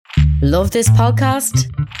Love this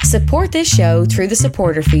podcast? Support this show through the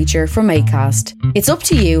supporter feature from Acast. It's up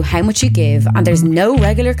to you how much you give and there's no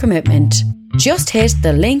regular commitment. Just hit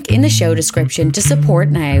the link in the show description to support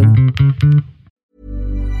now.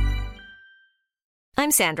 I'm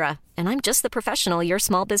Sandra, and I'm just the professional your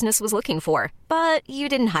small business was looking for. But you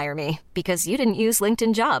didn't hire me because you didn't use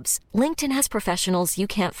LinkedIn Jobs. LinkedIn has professionals you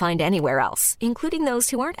can't find anywhere else, including those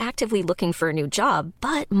who aren't actively looking for a new job,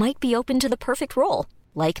 but might be open to the perfect role,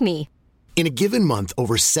 like me. In a given month,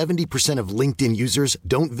 over 70% of LinkedIn users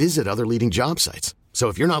don't visit other leading job sites. So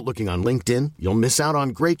if you're not looking on LinkedIn, you'll miss out on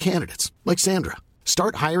great candidates like Sandra.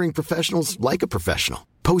 Start hiring professionals like a professional.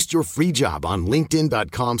 Post your free job on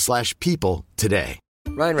linkedin.com/people today.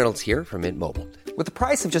 Ryan Reynolds here from Mint Mobile. With the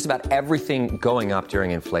price of just about everything going up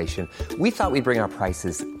during inflation, we thought we'd bring our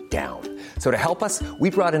prices down. So to help us, we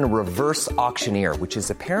brought in a reverse auctioneer, which is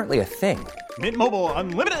apparently a thing. Mint Mobile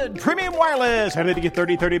Unlimited Premium Wireless. How to get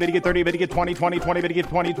 30, 30, bit to get 30, bit to get 20, 20, 20, bit to get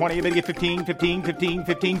 20, 20, bit to get 15, 15, 15,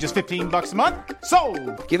 15, just $15 a month?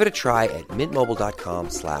 Sold! Give it a try at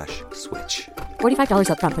mintmobile.com/switch. $45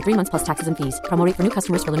 up front for 3 months plus taxes and fees. Promo rate for new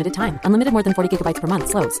customers for limited time. Unlimited more than 40 gigabytes per month.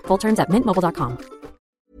 Slows full terms at mintmobile.com.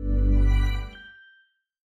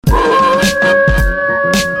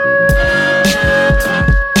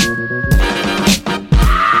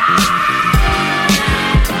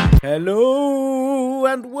 Hello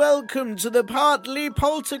and welcome to the Partly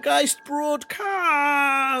Poltergeist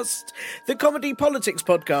broadcast, the comedy politics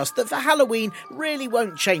podcast that for Halloween really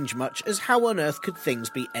won't change much, as how on earth could things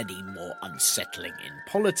be any more unsettling in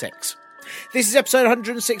politics? This is episode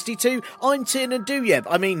 162. I'm Tiernan Douieb.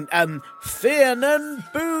 Fiernan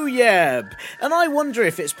Booyeb. And I wonder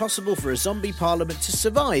if it's possible for a zombie parliament to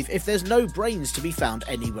survive if there's no brains to be found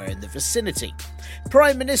anywhere in the vicinity.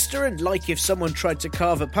 Prime Minister, and like if someone tried to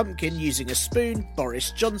carve a pumpkin using a spoon,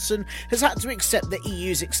 Boris Johnson has had to accept the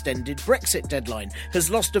EU's extended Brexit deadline,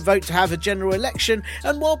 has lost a vote to have a general election,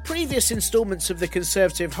 and while previous instalments of the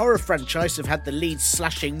Conservative horror franchise have had the leads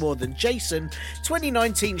slashing more than Jason,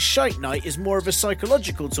 2019 Shite Night is more of a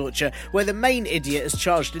psychological torture where the main idiot is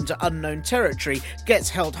charged into unknown territory, gets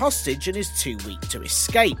held hostage and is too weak to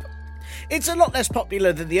escape. It's a lot less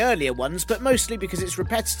popular than the earlier ones, but mostly because it's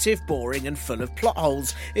repetitive, boring and full of plot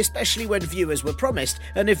holes, especially when viewers were promised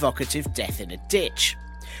an evocative death in a ditch.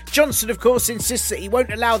 Johnson, of course, insists that he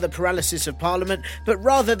won't allow the paralysis of Parliament, but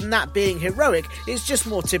rather than that being heroic, it's just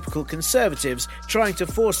more typical Conservatives trying to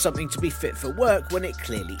force something to be fit for work when it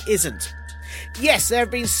clearly isn't. Yes, there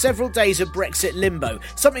have been several days of Brexit limbo,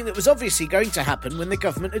 something that was obviously going to happen when the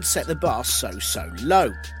government had set the bar so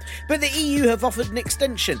low. But the EU have offered an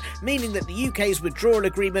extension, meaning that the UK's withdrawal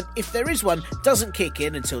agreement, if there is one, doesn't kick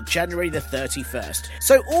in until January the 31st.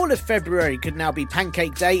 So all of February could now be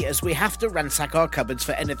Pancake Day, as we have to ransack our cupboards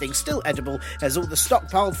for anything still edible, as all the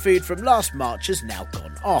stockpiled food from last March has now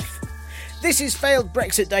gone off. This is Failed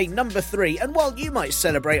Brexit Day number 3, and while you might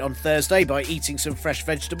celebrate on Thursday by eating some fresh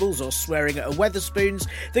vegetables or swearing at a Wetherspoons,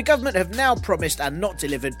 the government have now promised and not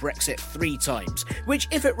delivered Brexit 3 times, which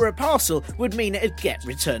if it were a parcel would mean it'd get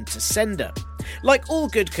returned to sender. Like all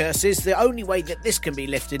good curses, the only way that this can be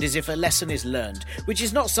lifted is if a lesson is learned, which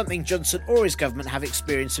is not something Johnson or his government have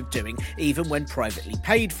experience of doing, even when privately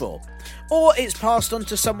paid for. Or it's passed on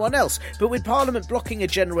to someone else, but with Parliament blocking a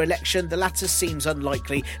general election, the latter seems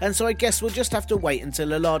unlikely, and so I guess we'll just have to wait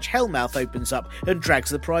until a large hellmouth opens up and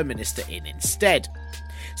drags the Prime Minister in instead.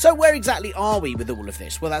 So where exactly are we with all of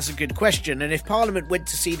this? Well, that's a good question, and if Parliament went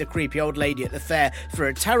to see the creepy old lady at the fair for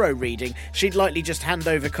a tarot reading, she'd likely just hand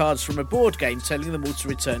over cards from a board game telling them all to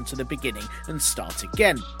return to the beginning and start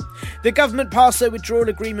again. The government passed their withdrawal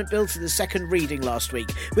agreement bill to the second reading last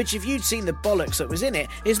week, which if you'd seen the bollocks that was in it,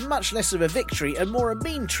 is much less of a victory and more a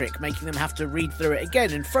mean trick, making them have to read through it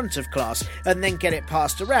again in front of class and then get it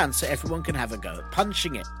passed around so everyone can have a go at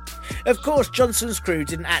punching it. Of course, Johnson's crew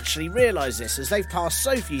didn't actually realise this, as they've passed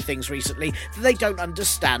so few things recently that they don't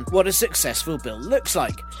understand what a successful bill looks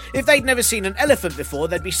like. If they'd never seen an elephant before,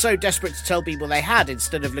 they'd be so desperate to tell people they had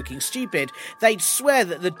instead of looking stupid, they'd swear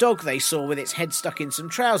that the dog they saw with its head stuck in some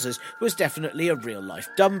trousers was definitely a real-life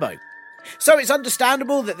Dumbo. So it's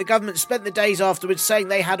understandable that the government spent the days afterwards saying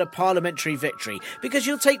they had a parliamentary victory, because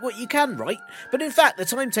you'll take what you can, right? But in fact, the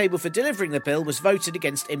timetable for delivering the bill was voted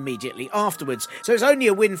against immediately afterwards, so it's only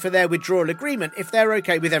a win for their withdrawal agreement if they're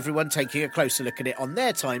okay with everyone taking a closer look at it on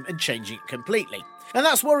their time and changing it completely. And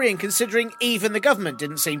that's worrying considering even the government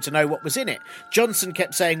didn't seem to know what was in it. Johnson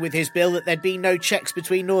kept saying with his bill that there'd be no checks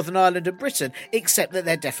between Northern Ireland and Britain, except that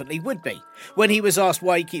there definitely would be. When he was asked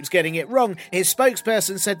why he keeps getting it wrong, his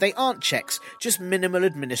spokesperson said they aren't checks, just minimal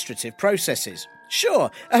administrative processes.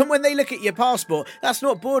 Sure, and when they look at your passport, that's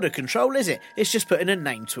not border control, is it? It's just putting a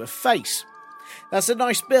name to a face. That's a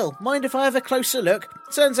nice bill. Mind if I have a closer look?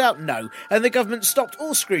 Turns out no, and the government stopped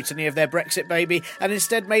all scrutiny of their Brexit baby and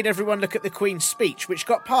instead made everyone look at the Queen's speech, which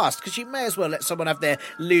got passed because you may as well let someone have their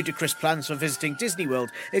ludicrous plans for visiting Disney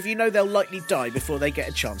World if you know they'll likely die before they get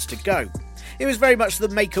a chance to go. It was very much the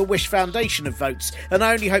Make-A-Wish Foundation of votes, and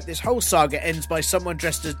I only hope this whole saga ends by someone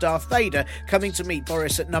dressed as Darth Vader coming to meet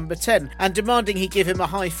Boris at number 10 and demanding he give him a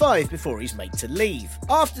high five before he's made to leave.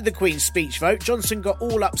 After the Queen's speech vote, Johnson got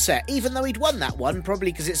all upset, even though he'd won that one,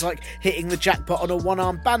 probably because it's like hitting the jackpot on a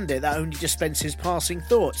one-armed bandit that only dispenses passing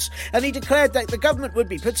thoughts, and he declared that the government would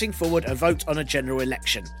be putting forward a vote on a general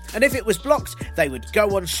election, and if it was blocked, they would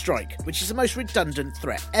go on strike, which is the most redundant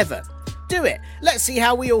threat ever. Do it. Let's see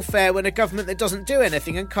how we all fare when a government that doesn't do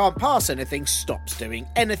anything and can't pass anything stops doing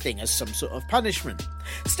anything as some sort of punishment.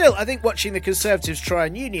 Still, I think watching the Conservatives try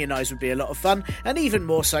and unionise would be a lot of fun, and even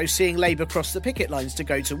more so seeing Labour cross the picket lines to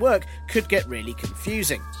go to work could get really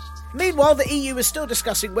confusing. Meanwhile, the EU is still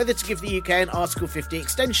discussing whether to give the UK an Article 50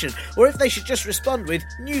 extension, or if they should just respond with,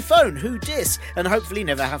 new phone, who dis, and hopefully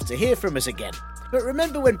never have to hear from us again. But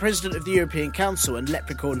remember when President of the European Council and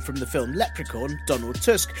Leprechaun from the film Leprechaun, Donald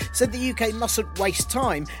Tusk, said the UK mustn't waste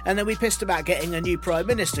time, and then we pissed about getting a new Prime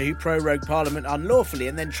Minister who prorogued Parliament unlawfully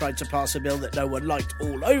and then tried to pass a bill that no one liked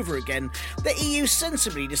all over again? The EU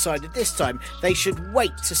sensibly decided this time they should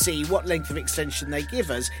wait to see what length of extension they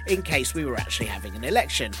give us in case we were actually having an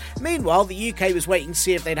election. Meanwhile, the UK was waiting to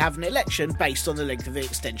see if they'd have an election based on the length of the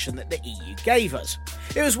extension that the EU gave us.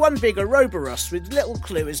 It was one big Ouroboros with little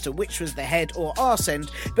clue as to which was the head or arse end,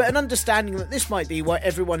 but an understanding that this might be why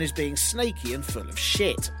everyone is being snaky and full of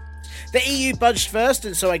shit. The EU budged first,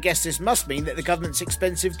 and so I guess this must mean that the government's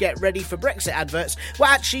expensive Get Ready for Brexit adverts were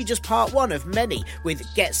actually just part one of many, with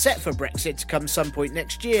Get Set for Brexit to come some point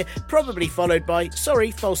next year, probably followed by sorry,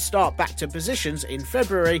 false start back to positions in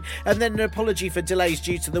February, and then an apology for delays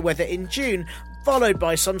due to the weather in June, followed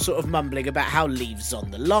by some sort of mumbling about how leave's on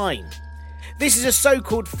the line. This is a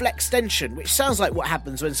so-called flextension, which sounds like what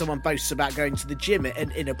happens when someone boasts about going to the gym at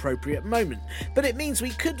an inappropriate moment, but it means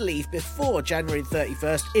we could leave before January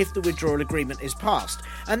 31st if the withdrawal agreement is passed,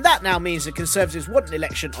 and that now means the Conservatives want an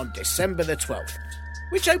election on December the 12th.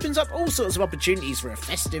 Which opens up all sorts of opportunities for a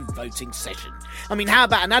festive voting session. I mean, how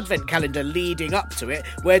about an advent calendar leading up to it,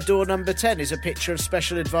 where door number 10 is a picture of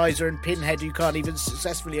Special Advisor and Pinhead who can't even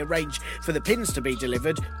successfully arrange for the pins to be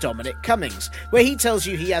delivered, Dominic Cummings, where he tells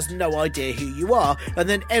you he has no idea who you are, and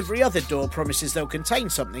then every other door promises they'll contain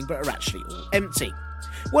something but are actually all empty.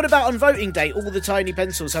 What about on voting day, all the tiny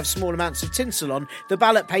pencils have small amounts of tinsel on, the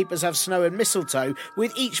ballot papers have snow and mistletoe,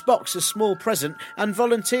 with each box a small present, and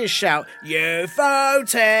volunteers shout, "You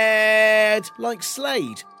voted!" like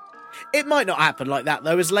Slade. It might not happen like that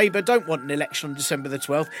though, as Labour don't want an election on December the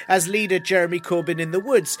 12th, as leader Jeremy Corbyn in the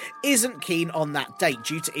Woods isn't keen on that date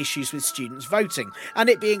due to issues with students voting, and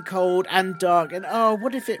it being cold and dark, and oh,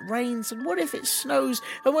 what if it rains, and what if it snows,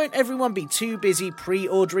 and won't everyone be too busy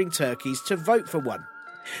pre-ordering turkeys to vote for one?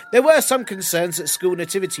 There were some concerns that school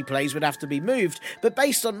nativity plays would have to be moved, but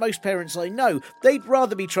based on most parents I know, they'd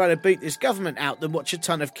rather be trying to boot this government out than watch a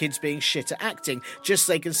ton of kids being shit at acting, just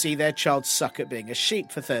so they can see their child suck at being a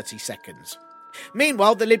sheep for 30 seconds.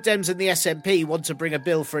 Meanwhile, the Lib Dems and the SNP want to bring a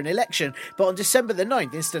bill for an election, but on December the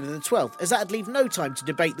 9th instead of the 12th, as that'd leave no time to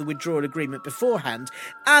debate the withdrawal agreement beforehand,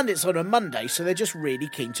 and it's on a Monday, so they're just really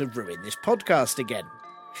keen to ruin this podcast again.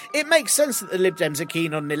 It makes sense that the Lib Dems are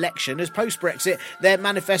keen on an election, as post-Brexit, their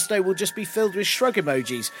manifesto will just be filled with shrug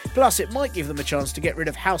emojis. Plus, it might give them a chance to get rid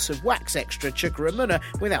of House of Wax extra Chuka-Umunna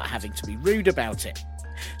without having to be rude about it.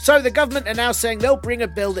 So the government are now saying they'll bring a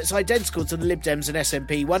bill that's identical to the Lib Dems and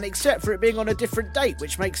SNP one, except for it being on a different date,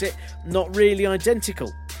 which makes it not really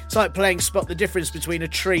identical. It's like playing spot the difference between a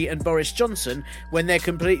tree and Boris Johnson when they're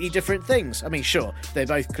completely different things. I mean, sure, they're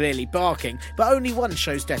both clearly barking, but only one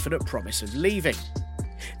shows definite promise of leaving.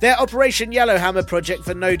 Their Operation Yellowhammer project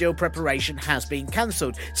for no-deal preparation has been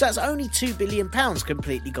cancelled, so that's only £2 billion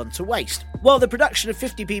completely gone to waste. While the production of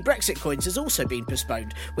 50p Brexit coins has also been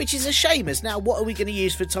postponed, which is a shame, as now what are we going to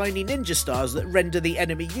use for tiny ninja stars that render the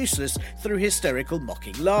enemy useless through hysterical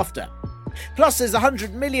mocking laughter? Plus, there's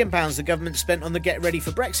 £100 million the government spent on the Get Ready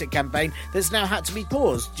for Brexit campaign that's now had to be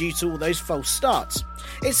paused due to all those false starts.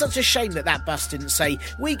 It's such a shame that bus didn't say,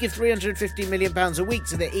 we give £350 million a week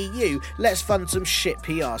to the EU, let's fund some shit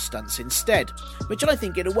PR stunts instead, which I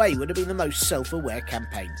think in a way would have been the most self-aware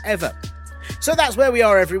campaign ever. So that's where we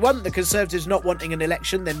are, everyone. The Conservatives not wanting an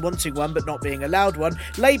election, then wanting one but not being allowed one.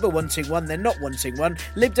 Labour wanting one, then not wanting one.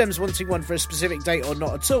 Lib Dems wanting one for a specific date or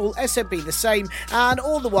not at all. SNP the same. And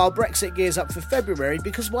all the while Brexit gears up for February,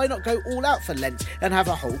 because why not go all out for Lent and have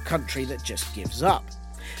a whole country that just gives up?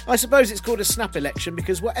 I suppose it's called a snap election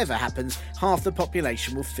because whatever happens, half the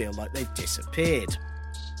population will feel like they've disappeared.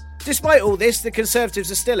 Despite all this, the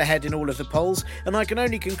Conservatives are still ahead in all of the polls, and I can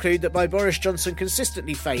only conclude that by Boris Johnson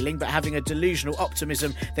consistently failing but having a delusional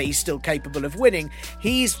optimism that he's still capable of winning,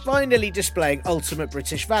 he's finally displaying ultimate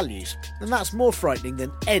British values, and that's more frightening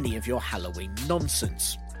than any of your Halloween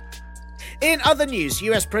nonsense. In other news,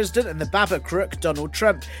 US President and the Baba crook Donald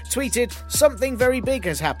Trump tweeted, "Something very big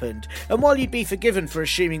has happened," and while you'd be forgiven for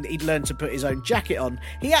assuming that he'd learned to put his own jacket on,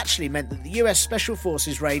 he actually meant that the US Special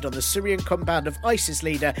Forces raid on the Syrian compound of ISIS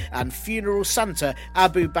leader and funeral Santa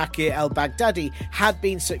Abu Bakr al-Baghdadi had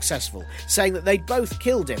been successful, saying that they'd both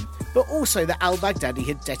killed him, but also that al-Baghdadi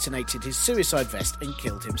had detonated his suicide vest and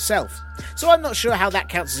killed himself. So I'm not sure how that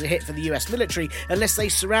counts as a hit for the US military unless they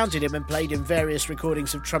surrounded him and played him various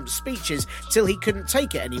recordings of Trump's speeches till he couldn't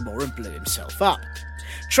take it anymore and blew himself up.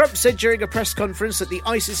 Trump said during a press conference that the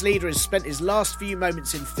ISIS leader has spent his last few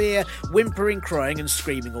moments in fear, whimpering, crying and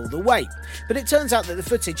screaming all the way. But it turns out that the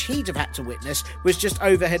footage he'd have had to witness was just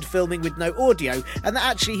overhead filming with no audio, and that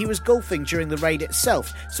actually he was golfing during the raid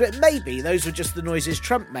itself, so it may be those were just the noises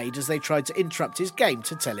Trump made as they tried to interrupt his game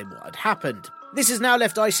to tell him what had happened. This has now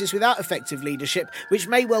left ISIS without effective leadership, which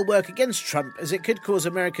may well work against Trump, as it could cause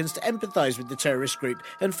Americans to empathise with the terrorist group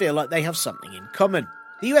and feel like they have something in common.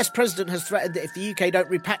 The US President has threatened that if the UK don't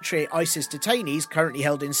repatriate ISIS detainees currently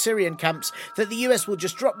held in Syrian camps, that the US will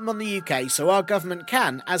just drop them on the UK so our government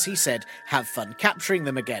can, as he said, have fun capturing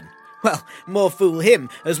them again. Well, more fool him,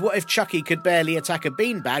 as what if Chucky could barely attack a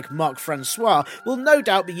beanbag, Marc Francois will no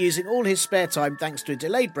doubt be using all his spare time, thanks to a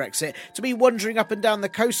delayed Brexit, to be wandering up and down the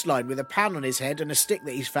coastline with a pan on his head and a stick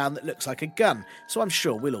that he's found that looks like a gun, so I'm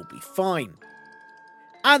sure we'll all be fine.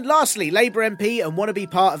 And lastly, Labour MP and wannabe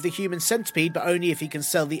part of the human centipede, but only if he can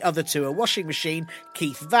sell the other two a washing machine,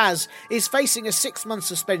 Keith Vaz, is facing a 6-month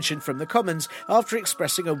suspension from the Commons after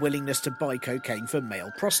expressing a willingness to buy cocaine for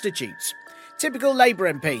male prostitutes. Typical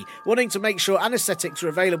Labour MP, wanting to make sure anaesthetics are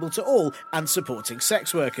available to all and supporting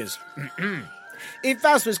sex workers. If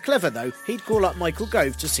Vaz was clever though, he'd call up Michael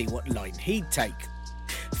Gove to see what line he'd take.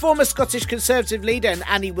 Former Scottish Conservative leader and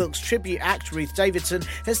Annie Wilkes tribute act Ruth Davidson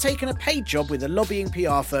has taken a paid job with a lobbying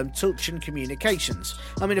PR firm Tulchin Communications.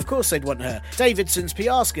 I mean, of course they'd want her. Davidson's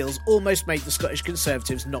PR skills almost made the Scottish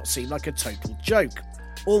Conservatives not seem like a total joke.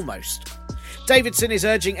 Almost. Davidson is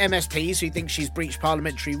urging MSPs who think she's breached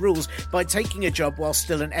parliamentary rules by taking a job while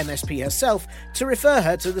still an MSP herself to refer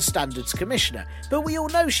her to the Standards Commissioner. But we all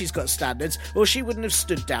know she's got standards, or she wouldn't have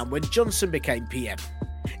stood down when Johnson became PM.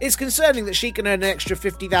 It's concerning that she can earn an extra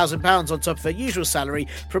 £50,000 on top of her usual salary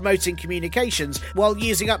promoting communications while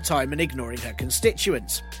using up time and ignoring her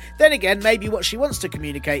constituents. Then again, maybe what she wants to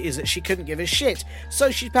communicate is that she couldn't give a shit,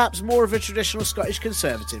 so she's perhaps more of a traditional Scottish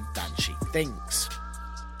Conservative than she thinks.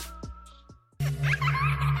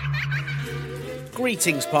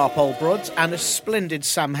 Greetings, Parpole Brods, and a splendid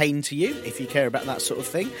Samhain to you, if you care about that sort of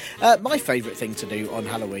thing. My favourite thing to do on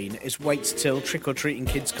Halloween is wait till trick-or-treating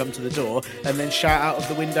kids come to the door and then shout out of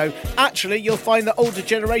the window, "Actually, you'll find that older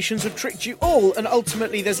generations have tricked you all, and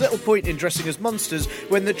ultimately there's little point in dressing as monsters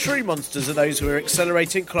when the true monsters are those who are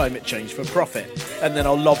accelerating climate change for profit." And then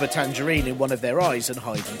I'll lob a tangerine in one of their eyes and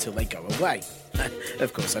hide until they go away.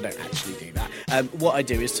 Of course, I don't actually do that. What I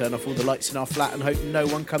do is turn off all the lights in our flat and hope no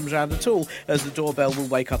one comes round at all, as the doorbell will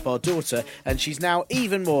wake up our daughter, and she's now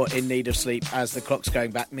even more in need of sleep as the clock's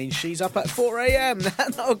going back means she's up at 4 a.m.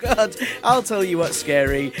 Oh God, I'll tell you what's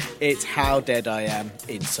scary. It's how dead I am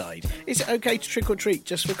inside. Is it okay to trick or treat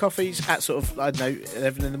just for coffees at sort of, I don't know,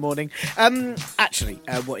 11 in the morning? Actually,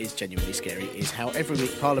 what is genuinely scary is how every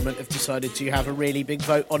week Parliament have decided to have a really big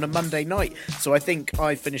vote on a Monday night. So I think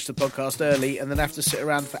I finished the podcast early and then have to sit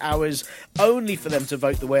around for hours only for them to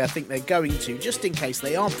vote the way I think they're going to, just in case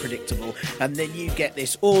they aren't predictable, and then you get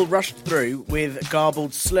this all rushed through with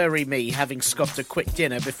garbled, slurry me having scoffed a quick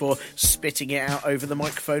dinner before spitting it out over the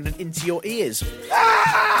microphone and into your ears.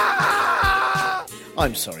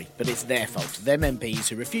 I'm sorry, but it's their fault. Them MPs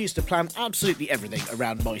who refuse to plan absolutely everything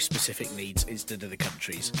around my specific needs instead of the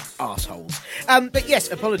country's. Arseholes. But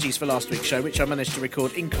yes, apologies for last week's show, which I managed to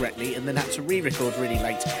record incorrectly and then had to re-record really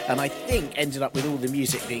late, and I think ended up with all the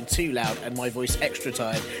music being too loud and my voice extra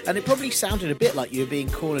tired, and it probably sounded a bit like you were being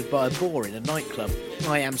cornered by a boar in a nightclub.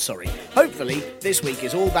 I am sorry. Hopefully, this week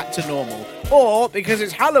is all back to normal. Or, because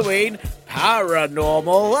it's Halloween,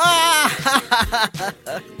 paranormal.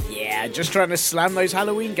 Yeah, just trying to slam those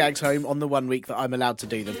Halloween gags home on the 1 week that I'm allowed to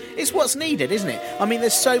do them. It's what's needed, isn't it? I mean,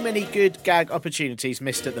 there's so many good gag opportunities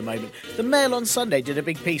missed at the moment. The Mail on Sunday did a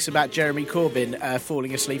big piece about Jeremy Corbyn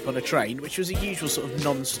falling asleep on a train, which was a usual sort of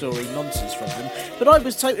non-story nonsense from them. But I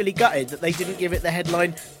was totally gutted that they didn't give it the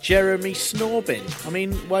headline, Jeremy Snorbin. I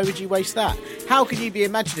mean, why would you waste that? How can you be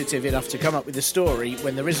imaginative enough to come up with a story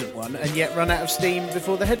when there isn't one, and yet run out of steam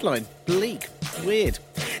before the headline? Bleak. Weird.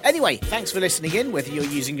 Anyway, thanks for listening in, whether you're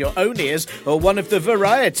using your own ears or one of the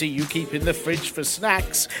variety you keep in the fridge for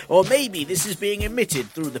snacks, or maybe this is being emitted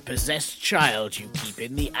through the possessed child you keep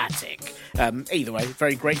in the attic. Either way,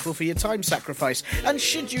 very grateful for your time sacrifice, and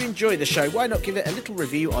should you enjoy the show, why not give it a little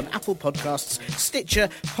review on Apple Podcasts, Stitcher,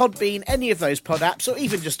 Podbean, any of those pod apps, or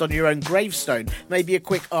even just on your own gravestone, maybe a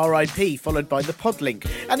quick RIP followed by the pod link.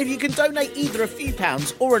 And if you can donate either a few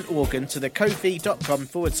pounds or an organ to the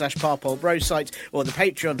ko-fi.com/parpolbro site, or the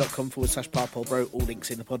patreon.com/parpolbro, all links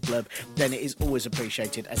in the pod blurb, then it is always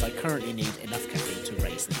appreciated, as I currently need enough caffeine to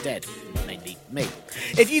raise the dead, mainly me.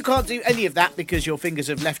 If you can't do any of that because your fingers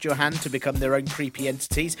have left your hand to become their own creepy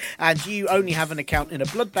entities, and you only have an account in a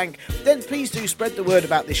blood bank, then please do spread the word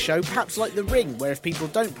about this show, perhaps like The Ring, where if people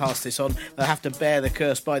don't pass this on, they'll have to bear the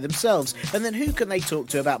curse by themselves, and then who can they talk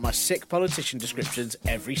to about my sick politician descriptions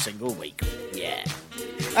every single week? Yeah.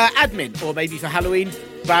 Admin, or maybe for Halloween,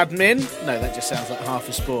 badmin? No, that just sounds like half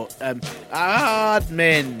a sport.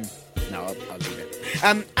 Admin. No, I'll leave it.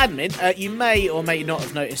 Admin, you may or may not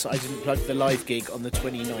have noticed that I didn't plug the live gig on the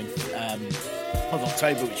 29th of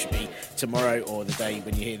October, which should be tomorrow or the day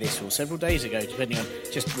when you hear this, or several days ago, depending on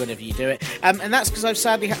just whenever you do it. And that's because I've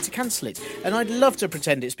sadly had to cancel it. And I'd love to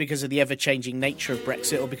pretend it's because of the ever-changing nature of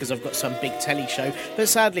Brexit, or because I've got some big telly show, but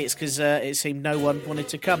sadly it's because it seemed no one wanted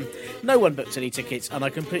to come. No one booked any tickets, and I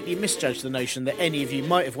completely misjudged the notion that any of you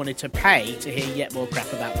might have wanted to pay to hear yet more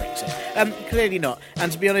crap about Brexit. Clearly not.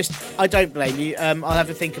 And to be honest, I don't blame you. I'll have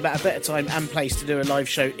to think about a better time and place to do a live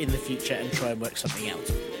show in the future and try and work something out.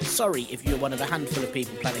 Sorry if you're one of a handful of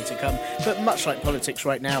people planning to come, but much like politics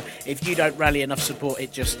right now, if you don't rally enough support,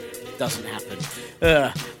 it just doesn't happen.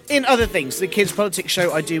 In other things, the kids' politics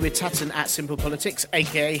show I do with Tatton at Simple Politics,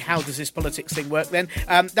 aka How Does This Politics Thing Work Then?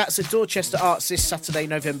 That's at Dorchester Arts this Saturday,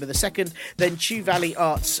 November the 2nd, then Chew Valley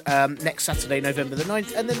Arts next Saturday, November the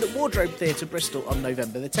 9th, and then the Wardrobe Theatre Bristol on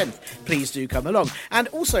November the 10th. Please do come along. And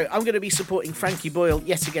also, I'm going to be supporting Frankie Boyle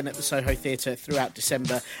yet again at the Soho Theatre throughout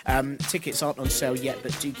December. Tickets aren't on sale yet,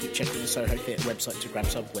 but do keep checking the Soho Theatre website to grab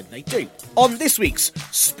some when they do. On this week's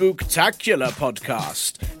Spooktacular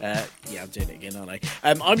podcast, yeah, I'm doing it again, aren't I?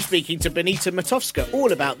 I'm speaking to Benita Matowska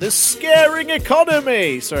all about the scaring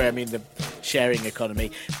economy. Sorry, I mean the sharing economy.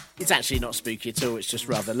 It's actually not spooky at all, it's just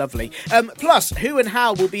rather lovely. Plus, who and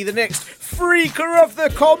how will be the next Freaker of the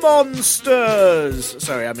Commonsters?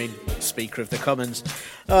 Sorry, I mean Speaker of the Commons.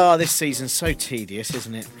 Oh, this season's so tedious,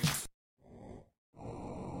 isn't it?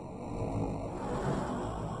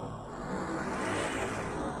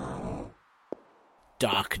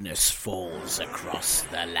 Darkness falls across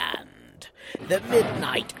the land. The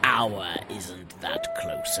midnight hour isn't that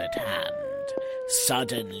close at hand.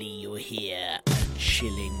 Suddenly you hear a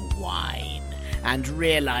chilling whine and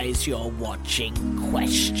realize you're watching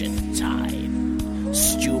Question Time.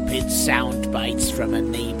 Stupid sound bites from a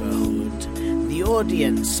neighborhood. The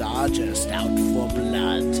audience are just out for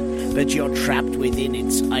blood, but you're trapped within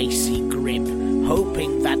its icy grip,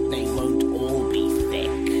 hoping that they won't all be thick.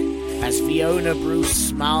 As Fiona Bruce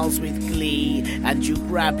smiles with glee and you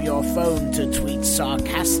grab your phone to tweet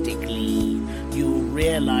sarcastically, you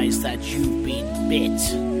realize that you've been bit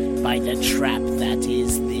by the trap that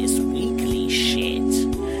is this weekly shit.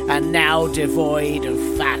 And now, devoid of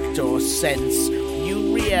fact or sense,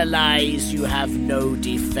 you realize you have no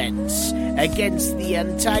defense against the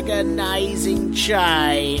antagonizing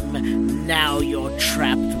chime. Now you're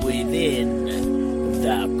trapped within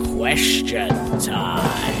the Question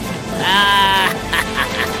Time.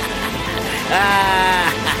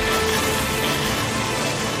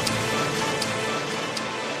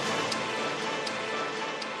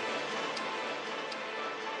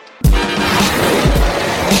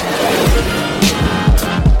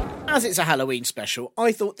 As it's a Halloween special,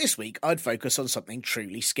 I thought this week I'd focus on something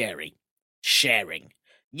truly scary. Sharing.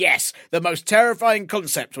 Yes, the most terrifying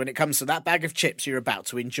concept when it comes to that bag of chips you're about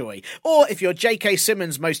to enjoy. Or if you're J.K.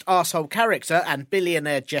 Simmons' most arsehole character and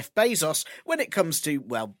billionaire Jeff Bezos when it comes to,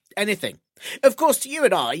 well, anything. Of course, to you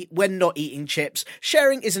and I, when not eating chips,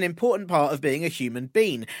 sharing is an important part of being a human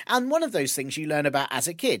being, and one of those things you learn about as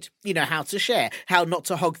a kid. You know, how to share, how not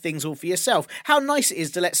to hog things all for yourself, how nice it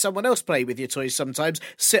is to let someone else play with your toys sometimes,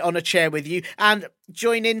 sit on a chair with you, and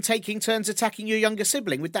join in taking turns attacking your younger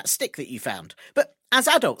sibling with that stick that you found. But as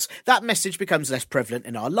adults, that message becomes less prevalent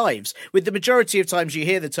in our lives, with the majority of times you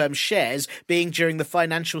hear the term shares being during the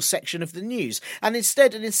financial section of the news, and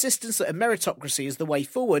instead an insistence that a meritocracy is the way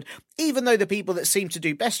forward, even though the people that seem to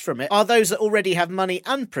do best from it are those that already have money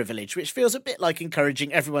and privilege, which feels a bit like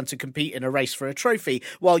encouraging everyone to compete in a race for a trophy,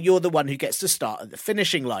 while you're the one who gets to start at the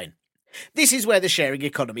finishing line. This is where the sharing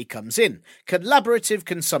economy comes in. Collaborative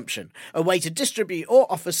consumption, a way to distribute or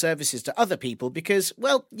offer services to other people because,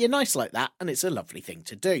 well, you're nice like that and it's a lovely thing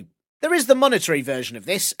to do. There is the monetary version of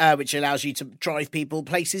this, which allows you to drive people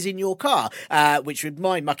places in your car, which with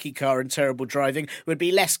my mucky car and terrible driving would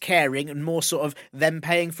be less caring and more sort of them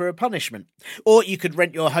paying for a punishment. Or you could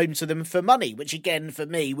rent your home to them for money, which again for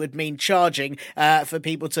me would mean charging for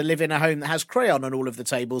people to live in a home that has crayon on all of the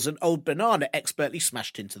tables and old banana expertly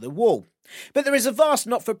smashed into the wall. But there is a vast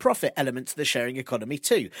not-for-profit element to the sharing economy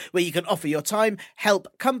too, where you can offer your time,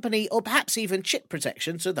 help, company, or perhaps even chip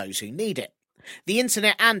protection to those who need it. The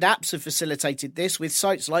internet and apps have facilitated this with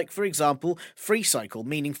sites like, for example, FreeCycle,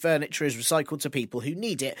 meaning furniture is recycled to people who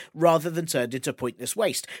need it rather than turned into pointless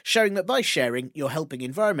waste, showing that by sharing you're helping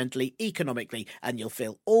environmentally, economically, and you'll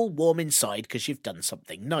feel all warm inside because you've done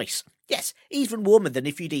something nice. Yes, even warmer than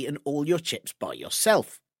if you'd eaten all your chips by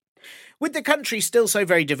yourself. With the country still so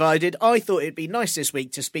very divided, I thought it'd be nice this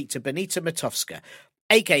week to speak to Benita Matofska,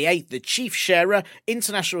 aka the Chief Sharer,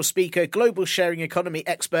 international speaker, global sharing economy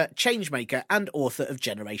expert, changemaker, and author of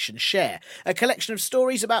Generation Share, a collection of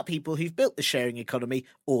stories about people who've built the sharing economy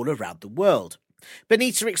all around the world.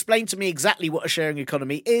 Benita explained to me exactly what a sharing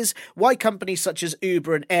economy is, why companies such as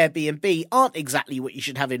Uber and Airbnb aren't exactly what you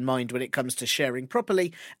should have in mind when it comes to sharing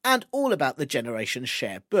properly, and all about the Generation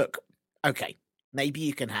Share book. Okay, maybe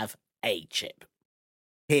you can have a chip.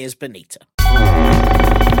 Here's Benita.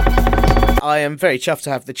 I am very chuffed to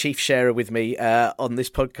have the Chief Sharer with me on this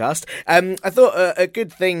podcast. I thought a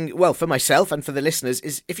good thing, well, for myself and for the listeners,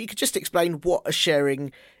 is if you could just explain what a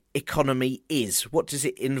sharing economy is. What does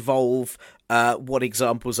it involve? What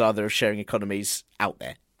examples are there of sharing economies out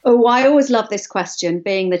there? Oh, I always love this question,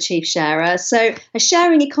 being the Chief Sharer. So a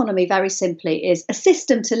sharing economy, very simply, is a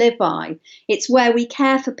system to live by. It's where we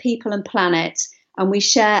care for people and planet, and we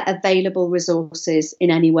share available resources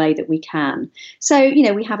in any way that we can. So, you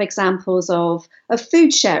know, we have examples of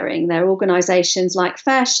food sharing. There are organisations like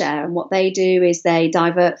FareShare, and what they do is they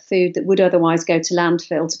divert food that would otherwise go to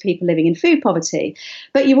landfill to people living in food poverty.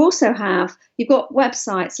 But you've got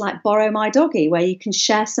websites like Borrow My Doggy, where you can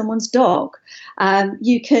share someone's dog.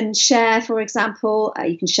 You can share, for example,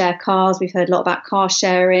 you can share cars. We've heard a lot about car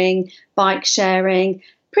sharing, bike sharing.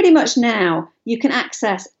 Pretty much now, you can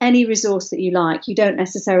access any resource that you like. You don't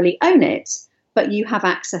necessarily own it, but you have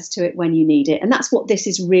access to it when you need it. And that's what this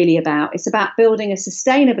is really about. It's about building a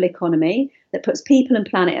sustainable economy that puts people and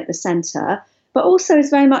planet at the centre, but also is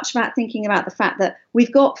very much about thinking about the fact that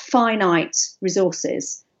we've got finite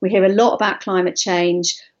resources. We hear a lot about climate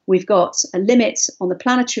change. We've got a limit on the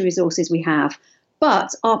planetary resources we have,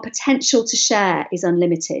 but our potential to share is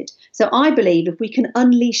unlimited. So I believe if we can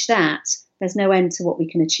unleash that, there's no end to what we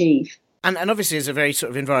can achieve. And obviously there's a very sort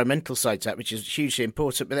of environmental side to that, which is hugely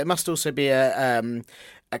important, but there must also be a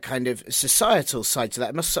kind of societal side to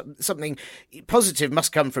that. Something positive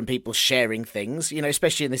must come from people sharing things, you know,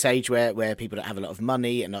 especially in this age where people don't have a lot of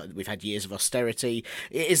money and we've had years of austerity.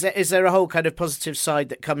 Is there a whole kind of positive side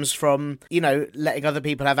that comes from, you know, letting other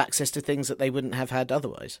people have access to things that they wouldn't have had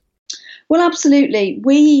otherwise? Well, absolutely.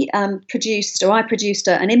 I produced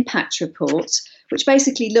an impact report which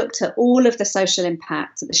basically looked at all of the social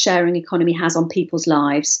impact that the sharing economy has on people's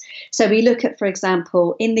lives. So we look at, for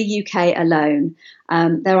example, in the UK alone,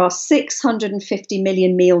 there are 650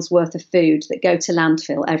 million meals worth of food that go to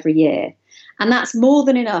landfill every year. And that's more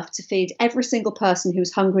than enough to feed every single person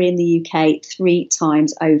who's hungry in the UK 3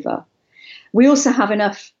 times over. We also have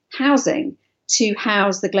enough housing to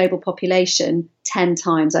house the global population 10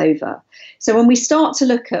 times over. So when we start to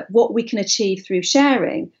look at what we can achieve through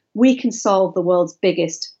sharing, we can solve the world's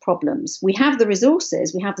biggest problems. We have the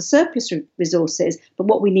resources, we have the surplus resources, but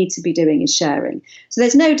what we need to be doing is sharing. So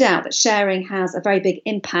there's no doubt that sharing has a very big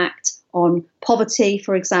impact on poverty,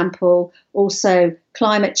 for example, also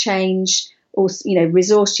climate change, also,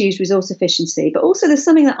 resource use, resource efficiency. But also there's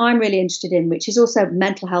something that I'm really interested in, which is also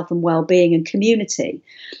mental health and well-being and community.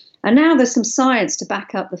 And now there's some science to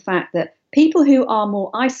back up the fact that people who are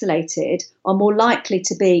more isolated are more likely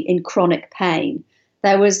to be in chronic pain.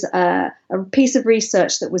 There was a piece of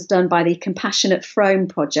research that was done by the Compassionate Frome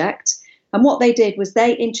Project. And what they did was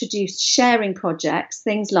they introduced sharing projects,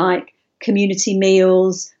 things like community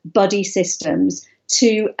meals, buddy systems,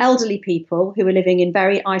 to elderly people who were living in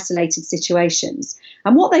very isolated situations.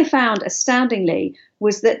 And what they found, astoundingly,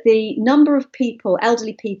 was that the number of people,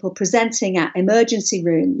 elderly people, presenting at emergency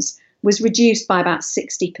rooms was reduced by about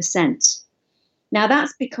 60%. Now,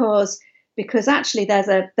 that's because actually there's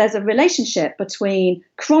a relationship between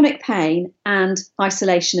chronic pain and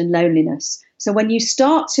isolation and loneliness. So when you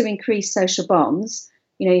start to increase social bonds,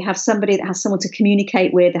 you have somebody that has someone to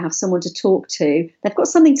communicate with, they have someone to talk to, they've got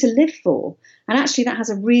something to live for. And actually that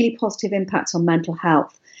has a really positive impact on mental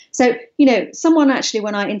health. So, someone actually,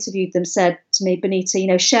 when I interviewed them, said to me,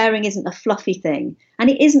 Benita, sharing isn't a fluffy thing. And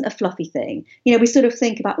it isn't a fluffy thing. We sort of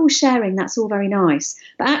think about, sharing, that's all very nice.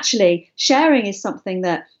 But actually, sharing is something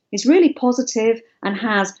that is really positive and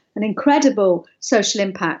has an incredible social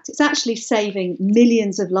impact. It's actually saving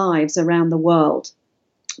millions of lives around the world.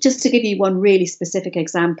 Just to give you one really specific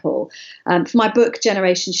example, for my book,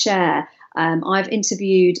 Generation Share, I've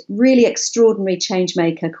interviewed really extraordinary change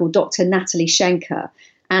maker called Dr. Natalie Schenker,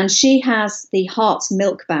 and she has the Heart's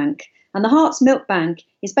Milk Bank. And the Heart's Milk Bank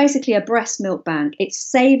is basically a breast milk bank. It's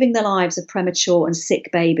saving the lives of premature and sick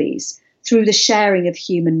babies through the sharing of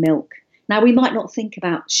human milk. Now, we might not think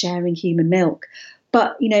about sharing human milk,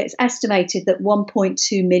 but, it's estimated that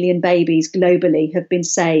 1.2 million babies globally have been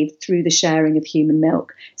saved through the sharing of human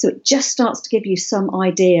milk. So it just starts to give you some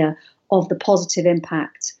idea of the positive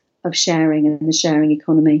impact of sharing and the sharing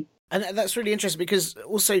economy. And that's really interesting because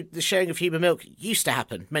also the sharing of human milk used to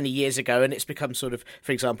happen many years ago, and it's become sort of,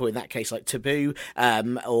 for example, in that case, like taboo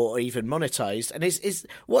or even monetized. And is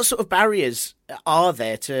what sort of barriers are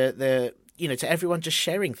there to to everyone just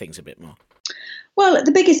sharing things a bit more? Well,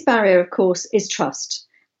 the biggest barrier, of course, is trust.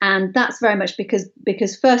 And that's very much because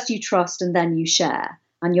first you trust and then you share.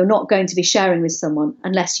 And you're not going to be sharing with someone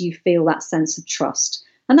unless you feel that sense of trust.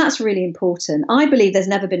 And that's really important. I believe there's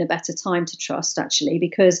never been a better time to trust, actually,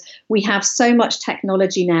 because we have so much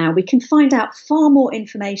technology now. We can find out far more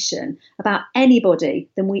information about anybody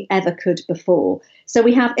than we ever could before. So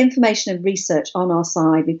we have information and research on our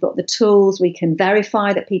side. We've got the tools. We can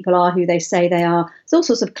verify that people are who they say they are. There's all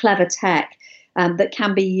sorts of clever tech that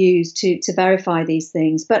can be used to verify these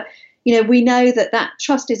things. But, we know that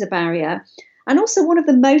trust is a barrier. And also one of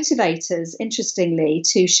the motivators, interestingly,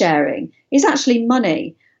 to sharing is actually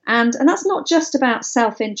money. And that's not just about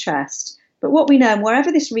self-interest. But what we know, and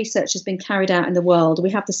wherever this research has been carried out in the world,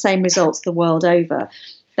 we have the same results the world over,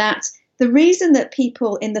 that the reason that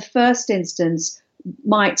people in the first instance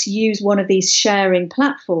might use one of these sharing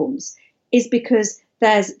platforms is because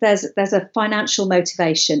there's a financial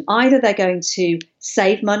motivation. Either they're going to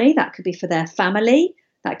save money, that could be for their family,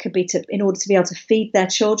 that could be in order to be able to feed their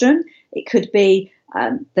children. It could be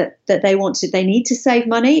that they need to save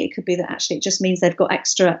money. It could be that actually it just means they've got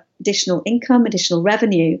extra additional income, additional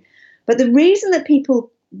revenue. But the reason that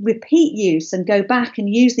people repeat use and go back and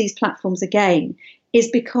use these platforms again is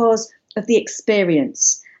because of the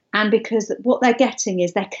experience, and because what they're getting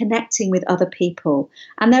is they're connecting with other people,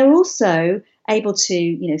 and they're also able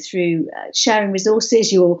to, through sharing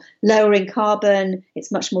resources, you're lowering carbon,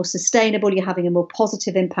 it's much more sustainable, you're having a more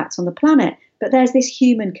positive impact on the planet. But there's this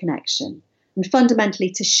human connection. And fundamentally,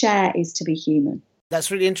 to share is to be human.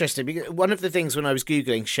 That's really interesting, because one of the things when I was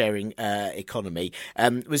Googling sharing economy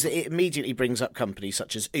was that it immediately brings up companies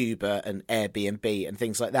such as Uber and Airbnb and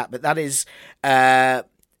things like that. But that is,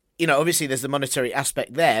 obviously there's the monetary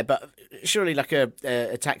aspect there, but surely like a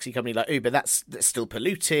taxi company like Uber, that's still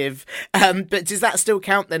pollutive. But does that still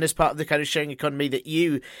count then as part of the kind of sharing economy that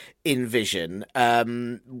you envision?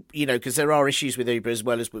 Because there are issues with Uber as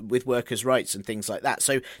well as with workers' rights and things like that.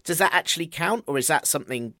 So does that actually count, or is that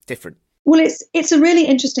something different? Well, it's a really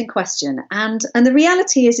interesting question. And the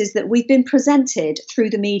reality is that we've been presented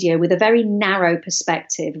through the media with a very narrow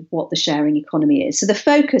perspective of what the sharing economy is. So the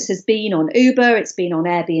focus has been on Uber, it's been on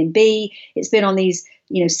Airbnb, it's been on these,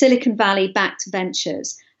 Silicon Valley-backed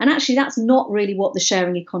ventures. And actually, that's not really what the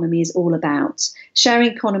sharing economy is all about.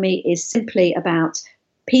 Sharing economy is simply about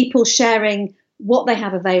people sharing what they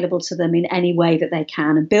have available to them in any way that they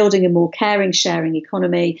can, and building a more caring sharing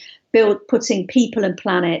economy, putting people and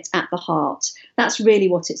planet at the heart. that's really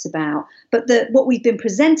what it's about. But what we've been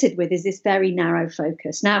presented with is this very narrow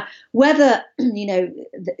focus. Now, whether,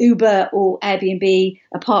 the Uber or Airbnb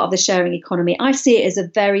are part of the sharing economy, I see it as a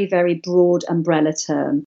very, very broad umbrella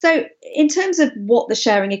term. So in terms of what the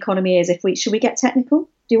sharing economy is, should we get technical?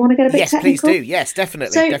 Do you want to get a bit technical? Yes, please do. Yes,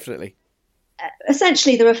 definitely, definitely.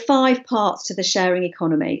 Essentially, there are 5 parts to the sharing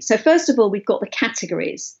economy. So first of all, we've got the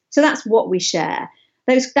categories. So that's what we share.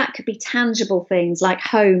 That could be tangible things like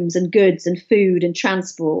homes and goods and food and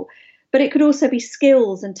transport. But it could also be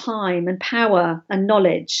skills and time and power and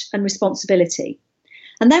knowledge and responsibility.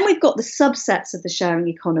 And then we've got the subsets of the sharing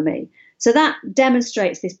economy. So that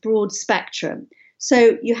demonstrates this broad spectrum.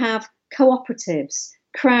 So you have cooperatives,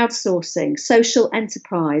 crowdsourcing, social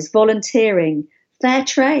enterprise, volunteering, fair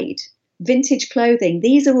trade, vintage clothing.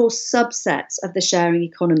 These are all subsets of the sharing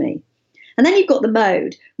economy. And then you've got the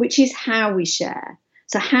mode, which is how we share.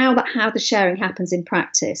 So how the sharing happens in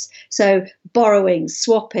practice. So borrowing,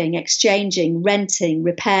 swapping, exchanging, renting,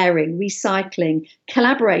 repairing, recycling,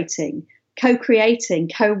 collaborating, co-creating,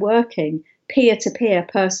 co-working, peer-to-peer,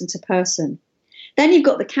 person-to-person. Then you've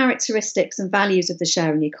got the characteristics and values of the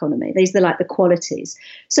sharing economy. These are like the qualities.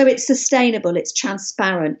 So it's sustainable, it's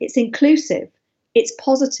transparent, it's inclusive, it's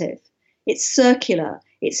positive, it's circular,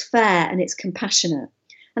 it's fair, and it's compassionate.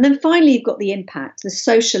 And then finally, you've got the impact, the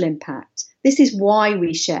social impact. This is why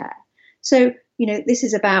we share. So, this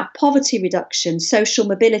is about poverty reduction, social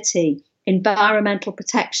mobility, environmental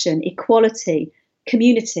protection, equality,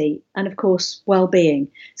 community, and of course, well-being.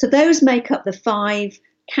 So those make up the 5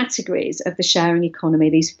 categories of the sharing economy,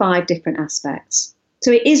 these 5 different aspects.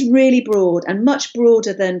 So it is really broad and much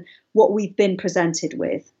broader than what we've been presented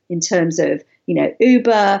with in terms of,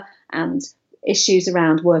 Uber and issues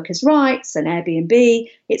around workers' rights and Airbnb.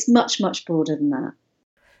 It's much, much broader than that.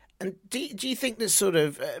 And do you think that sort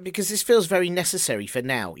of, because this feels very necessary for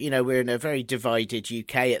now, we're in a very divided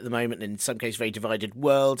UK at the moment, and in some cases very divided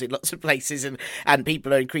world in lots of places, and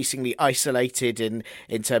people are increasingly isolated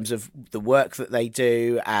in terms of the work that they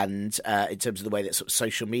do and in terms of the way that sort of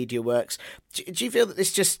social media works. Do you feel that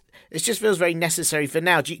this just feels very necessary for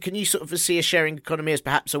now? Can you sort of see a sharing economy as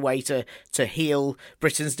perhaps a way to heal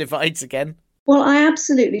Britain's divides again? Well, I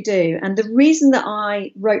absolutely do. And the reason that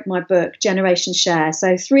I wrote my book, Generation Share, so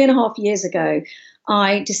 3.5 years ago,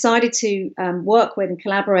 I decided to work with and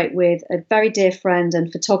collaborate with a very dear friend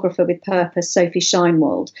and photographer with purpose, Sophie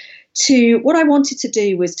Scheinwald. What I wanted to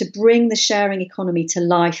do was to bring the sharing economy to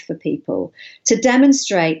life for people, to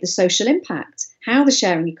demonstrate the social impact, how the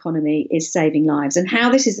sharing economy is saving lives, and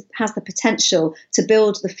how this has the potential to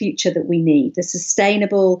build the future that we need, the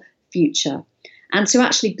sustainable future, and to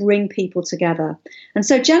actually bring people together. And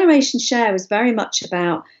so Generation Share was very much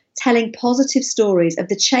about telling positive stories of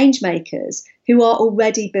the change makers who are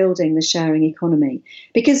already building the sharing economy.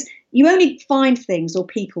 Because you only find things or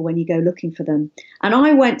people when you go looking for them. And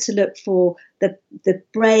I went to look for the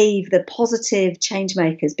brave, the positive change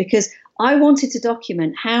makers, because I wanted to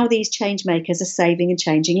document how these change makers are saving and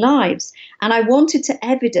changing lives. And I wanted to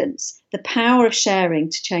evidence the power of sharing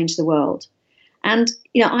to change the world. And,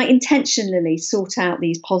 I intentionally sought out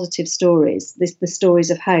these positive stories, the stories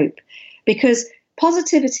of hope, because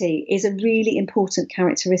positivity is a really important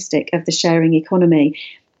characteristic of the sharing economy.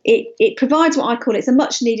 It provides what I call it's a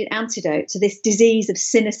much needed antidote to this disease of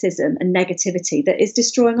cynicism and negativity that is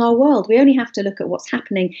destroying our world. We only have to look at what's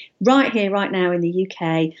happening right here, right now in the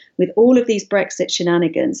UK with all of these Brexit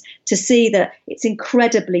shenanigans to see that it's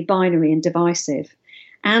incredibly binary and divisive.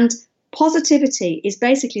 And positivity is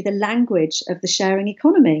basically the language of the sharing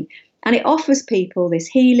economy, and it offers people this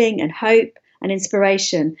healing and hope and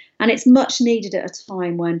inspiration. And it's much needed at a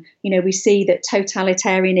time when, we see that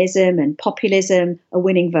totalitarianism and populism are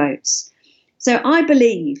winning votes. So I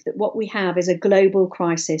believe that what we have is a global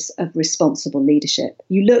crisis of responsible leadership.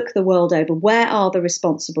 You look the world over, where are the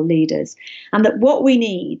responsible leaders? And that what we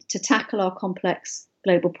need to tackle our complex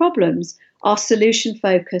global problems are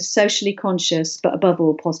solution-focused, socially conscious, but above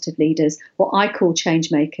all, positive leaders, what I call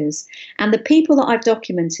change makers. And the people that I've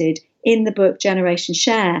documented in the book Generation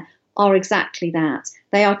Share are exactly that.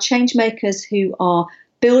 They are change makers who are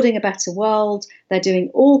building a better world. They're doing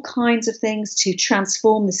all kinds of things to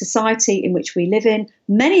transform the society in which we live in,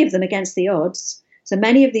 many of them against the odds. So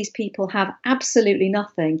many of these people have absolutely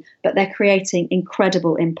nothing, but they're creating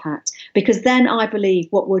incredible impact. Because then I believe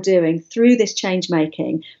what we're doing through this change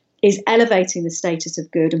making is elevating the status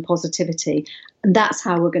of good and positivity. And that's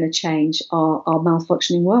how we're going to change our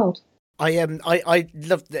malfunctioning world. I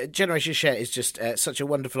love Generation Share is just such a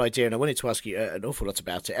wonderful idea, and I wanted to ask you an awful lot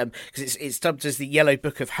about it because it's dubbed as the Yellow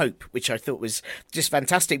Book of Hope, which I thought was just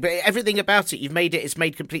fantastic. But everything about it, it's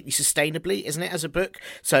made completely sustainably, isn't it, as a book?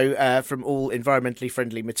 So from all environmentally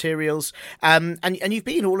friendly materials, and you've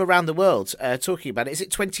been all around the world talking about it. Is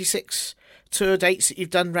it 26 tour dates that you've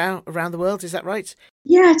done around the world? Is that right?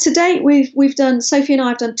 Yeah, to date we've done, Sophie and I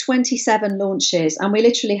have done 27 launches, and we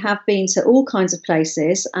literally have been to all kinds of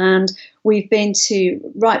places, and we've been to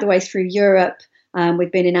right the way through Europe.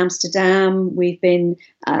 We've been in Amsterdam, we've been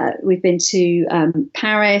to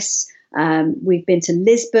Paris, we've been to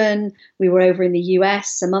Lisbon. We were over in the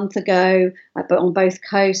US a month ago, but on both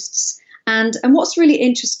coasts. And what's really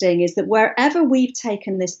interesting is that wherever we've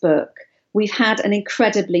taken this book, we've had an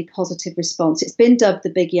incredibly positive response. It's been dubbed the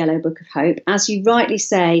Big Yellow Book of Hope. As you rightly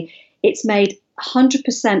say, it's made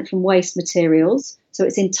 100% from waste materials, so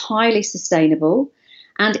it's entirely sustainable.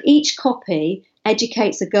 And each copy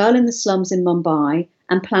educates a girl in the slums in Mumbai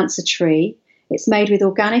and plants a tree. It's made with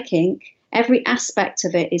organic ink. Every aspect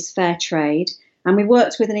of it is fair trade. And we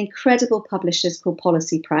worked with an incredible publishers called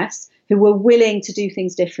Policy Press, who were willing to do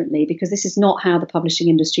things differently, because this is not how the publishing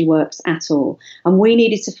industry works at all. And we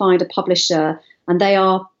needed to find a publisher, and they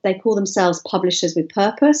call themselves Publishers with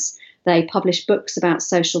Purpose. They publish books about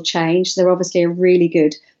social change. They're obviously a really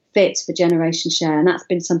good fit for Generation Share, and that's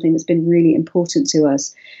been something that's been really important to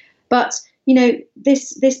us. But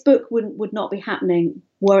this book would not be happening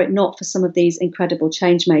were it not for some of these incredible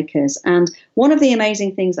change makers. And one of the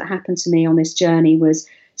amazing things that happened to me on this journey was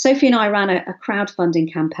Sophie and I ran a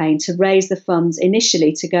crowdfunding campaign to raise the funds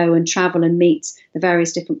initially to go and travel and meet the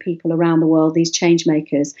various different people around the world, these change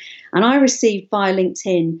makers. And I received via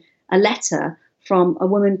LinkedIn a letter from a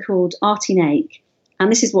woman called Arti Naik.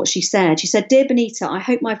 And this is what she said. She said, "Dear Bonita, I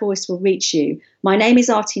hope my voice will reach you. My name is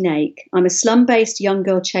Arti Naik. I'm a slum-based young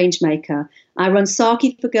girl change maker. I run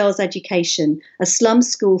Saki for Girls Education, a slum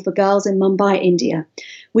school for girls in Mumbai, India.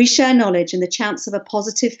 We share knowledge and the chance of a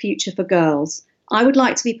positive future for girls. I would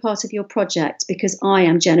like to be part of your project because I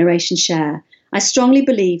am Generation Share. I strongly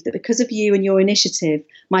believe that because of you and your initiative,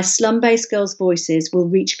 my slum-based girls' voices will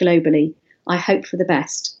reach globally. I hope for the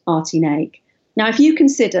best, Arti Naik." Now, if you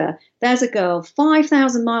consider there's a girl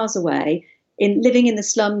 5,000 miles away living in the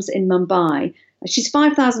slums in Mumbai. She's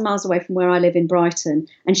 5,000 miles away from where I live in Brighton.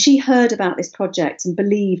 And she heard about this project and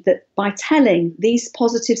believed that by telling these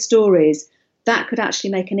positive stories, that could actually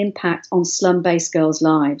make an impact on slum-based girls'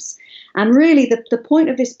 lives. And really, the point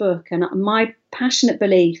of this book, and my passionate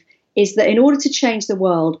belief, is that in order to change the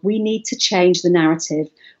world, we need to change the narrative.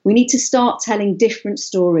 We need to start telling different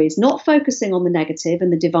stories, not focusing on the negative and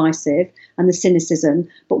the divisive and the cynicism,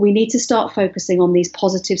 but we need to start focusing on these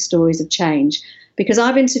positive stories of change. Because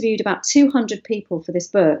I've interviewed about 200 people for this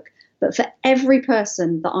book, but for every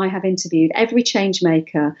person that I have interviewed, every change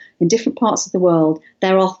maker in different parts of the world,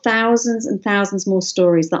 there are thousands and thousands more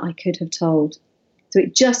stories that I could have told. So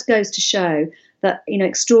it just goes to show that,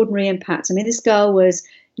 extraordinary impact. I mean, this girl was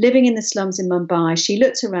living in the slums in Mumbai. She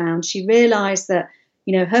looked around, she realized that,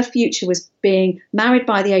 her future was being married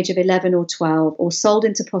by the age of 11 or 12 or sold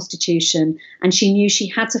into prostitution. And she knew she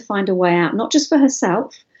had to find a way out, not just for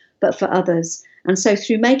herself, but for others. And so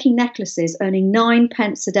through making necklaces, earning 9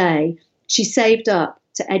 pence a day, she saved up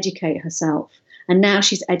to educate herself. And now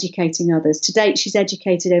she's educating others. To date, she's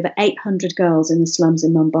educated over 800 girls in the slums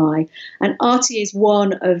in Mumbai. And Arti is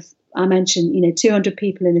one of, I mentioned, 200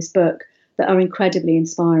 people in this book that are incredibly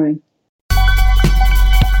inspiring.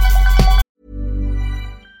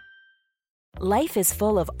 Life is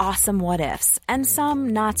full of awesome what-ifs, and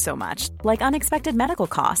some not so much, like unexpected medical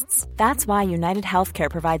costs. That's why United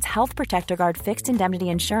Healthcare provides Health Protector Guard fixed indemnity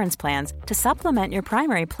insurance plans to supplement your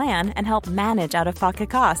primary plan and help manage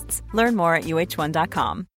out-of-pocket costs. Learn more at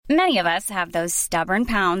UH1.com. Many of us have those stubborn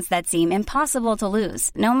pounds that seem impossible to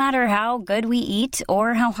lose, no matter how good we eat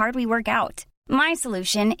or how hard we work out. My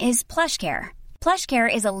solution is PlushCare. PlushCare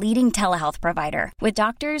is a leading telehealth provider with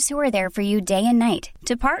doctors who are there for you day and night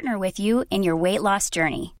to partner with you in your weight loss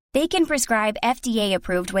journey. They can prescribe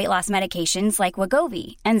FDA-approved weight loss medications like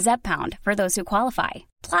Wegovy and Zepbound for those who qualify.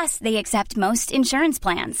 Plus, they accept most insurance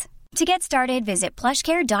plans. To get started, visit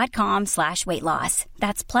plushcare.com/weightloss.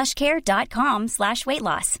 That's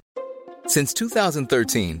plushcare.com/weightloss. Since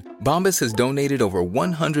 2013, Bombas has donated over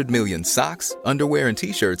 100 million socks, underwear, and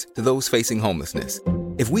T-shirts to those facing homelessness.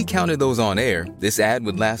 If we counted those on air, this ad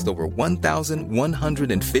would last over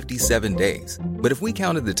 1,157 days. But if we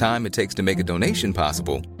counted the time it takes to make a donation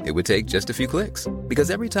possible, it would take just a few clicks.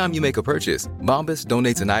 Because every time you make a purchase, Bombas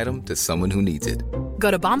donates an item to someone who needs it.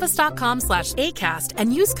 Go to bombas.com/ACAST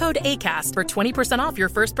and use code ACAST for 20% off your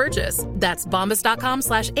first purchase. That's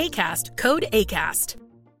bombas.com/ACAST, code ACAST.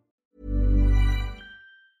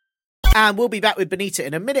 And we'll be back with Benita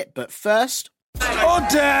in a minute, but first...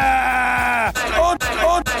 Order!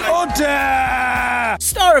 Order!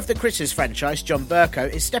 Star of the Critters franchise, John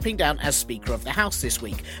Bercow, is stepping down as Speaker of the House this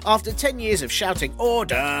week, after 10 years of shouting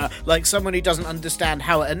 "Order!" like someone who doesn't understand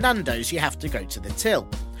how at a Nando's you have to go to the till.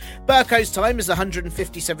 Bercow's time as the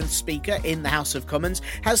 157th Speaker in the House of Commons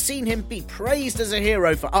has seen him be praised as a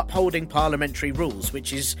hero for upholding parliamentary rules,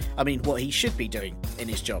 which is, what he should be doing in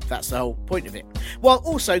his job. That's the whole point of it. While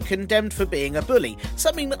also condemned for being a bully,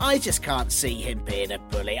 something that I just can't see him being a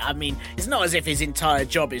bully. It's not as if his entire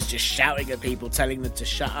job is just shouting at people, telling them to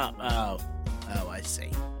shut up. Oh, I see.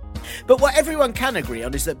 But what everyone can agree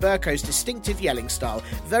on is that Bercow's distinctive yelling style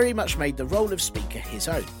very much made the role of Speaker his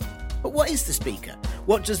own. But what is the Speaker?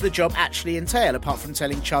 What does the job actually entail, apart from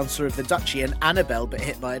telling Chancellor of the Duchy and Annabelle but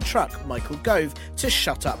hit by a truck, Michael Gove, to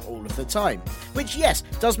shut up all of the time? Which, yes,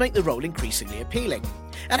 does make the role increasingly appealing.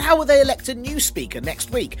 And how will they elect a new Speaker next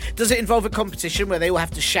week? Does it involve a competition where they all have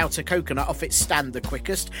to shout a coconut off its stand the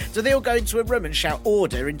quickest? Do they all go into a room and shout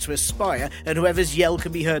 "order" into a spire, and whoever's yell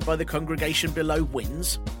can be heard by the congregation below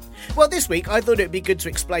wins? Well, this week I thought it would be good to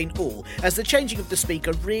explain all, as the changing of the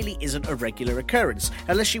Speaker really isn't a regular occurrence,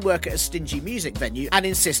 unless you work at a stingy music venue and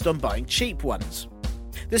insist on buying cheap ones.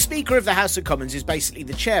 The Speaker of the House of Commons is basically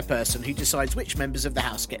the chairperson who decides which members of the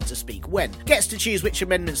House get to speak when, gets to choose which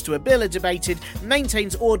amendments to a bill are debated,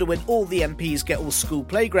 maintains order when all the MPs get all school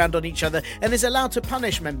playground on each other, and is allowed to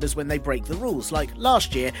punish members when they break the rules, like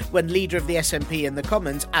last year when leader of the SNP in the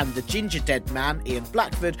Commons and the ginger dead man, Ian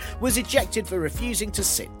Blackford, was ejected for refusing to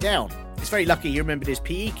sit down. It's very lucky he remembered his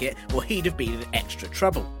PE kit, or he'd have been in extra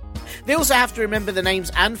trouble. They also have to remember the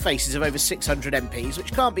names and faces of over 600 MPs,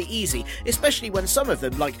 which can't be easy, especially when some of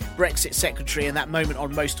them, like Brexit Secretary and that moment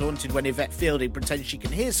on Most Haunted when Yvette Fielding pretends she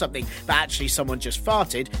can hear something, but actually someone just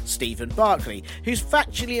farted, Stephen Barclay, who's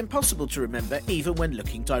factually impossible to remember even when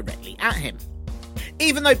looking directly at him.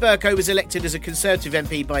 Even though Bercow was elected as a Conservative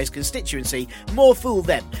MP by his constituency, more fool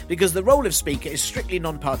them, because the role of Speaker is strictly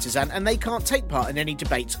non-partisan and they can't take part in any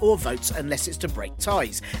debates or votes unless it's to break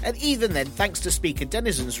ties. And even then, thanks to Speaker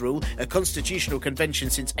Denison's rule, a constitutional convention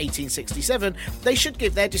since 1867, they should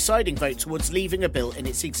give their deciding vote towards leaving a bill in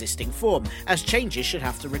its existing form, as changes should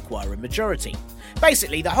have to require a majority.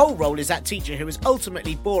 Basically, the whole role is that teacher who was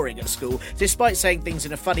ultimately boring at school, despite saying things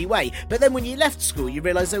in a funny way, but then when you left school you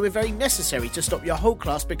realised they were very necessary to stop your whole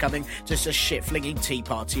class becoming just a shit-flinging tea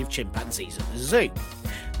party of chimpanzees at the zoo.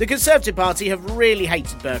 The Conservative Party have really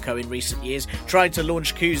hated Bercow in recent years, trying to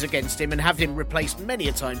launch coups against him and have him replaced many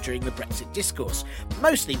a time during the Brexit discourse,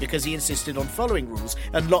 mostly because he insisted on following rules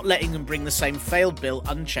and not letting them bring the same failed bill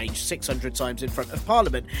unchanged 600 times in front of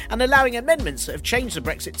Parliament, and allowing amendments that have changed the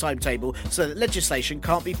Brexit timetable so that legislation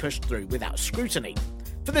can't be pushed through without scrutiny.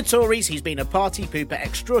 For the Tories, he's been a party pooper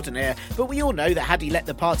extraordinaire, but we all know that had he let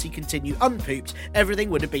the party continue unpooped,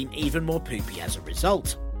 everything would have been even more poopy as a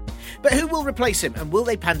result. But who will replace him, and will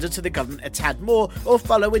they pander to the government a tad more, or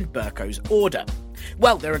follow in Bercow's order?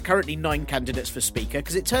 Well, there are currently 9 candidates for Speaker,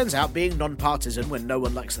 because it turns out being non-partisan when no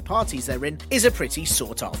one likes the parties they're in is a pretty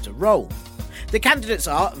sought-after role. The candidates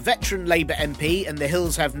are veteran Labour MP and the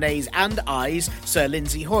Hills have nays and ayes, Sir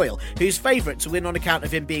Lindsay Hoyle, who's favourite to win on account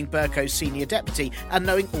of him being Bercow's senior deputy and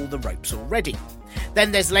knowing all the ropes already.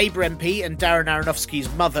 Then there's Labour MP and Darren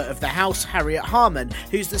Aronofsky's mother of the house, Harriet Harman,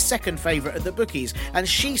 who's the second favourite of the bookies, and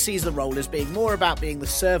she sees the role as being more about being the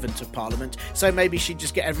servant of Parliament, so maybe she'd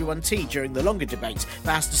just get everyone tea during the longer debates,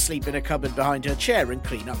 but has to sleep in a cupboard behind her chair and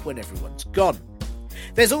clean up when everyone's gone.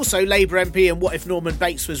 There's also Labour MP and what if Norman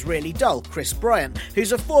Bates was really dull, Chris Bryant,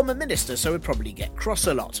 who's a former minister so would probably get cross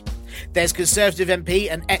a lot. There's Conservative MP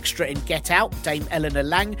and extra in Get Out, Dame Eleanor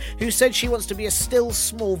Lang, who said she wants to be a still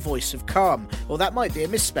small voice of calm, or that might be a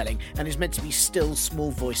misspelling and is meant to be still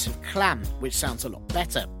small voice of clam, which sounds a lot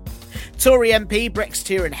better. Tory MP,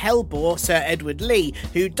 Brexiteer and Hellbore, Sir Edward Lee,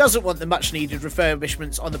 who doesn't want the much-needed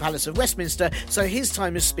refurbishments on the Palace of Westminster, so his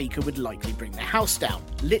time as Speaker would likely bring the House down,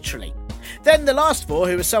 literally. Then the last 4,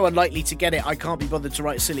 who are so unlikely to get it I can't be bothered to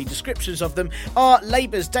write silly descriptions of them, are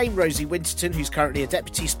Labour's Dame Rosie Winterton, who's currently a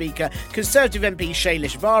Deputy Speaker, Conservative MP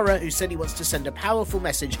Shailesh Vara, who said he wants to send a powerful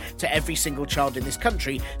message to every single child in this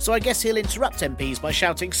country, so I guess he'll interrupt MPs by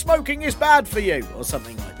shouting, "Smoking is bad for you," or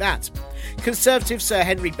something like that. Conservative Sir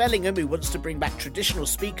Henry Bellingham, who wants to bring back traditional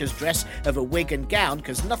Speaker's dress of a wig and gown,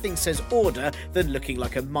 because nothing says order than looking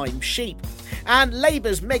like a mime sheep. And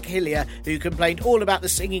Labour's Meg Hillier, who complained all about the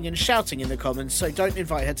singing and shouting in the Commons, so don't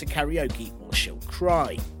invite her to karaoke or she'll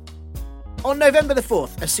cry. On November the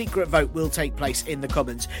 4th, a secret vote will take place in the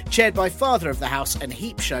Commons, chaired by Father of the House and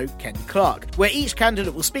Heap Show Ken Clarke, where each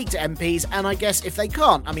candidate will speak to MPs, and I guess if they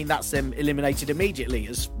can't, that's them eliminated immediately,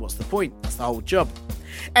 as what's the point? That's the whole job.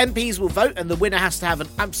 MPs will vote and the winner has to have an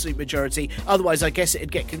absolute majority, otherwise I guess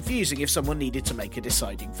it'd get confusing if someone needed to make a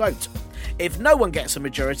deciding vote. If no one gets a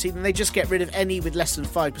majority, then they just get rid of any with less than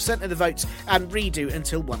 5% of the votes and redo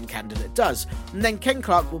until one candidate does. And then Ken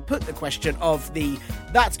Clarke will put the question of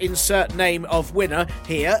that insert name of winner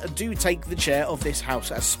here, do take the chair of this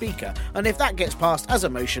House as Speaker. And if that gets passed as a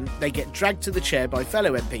motion, they get dragged to the chair by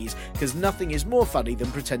fellow MPs, because nothing is more funny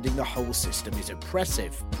than pretending the whole system is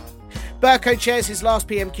oppressive. Bercow chairs his last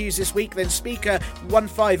PMQs this week, then Speaker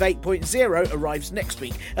 158.0 arrives next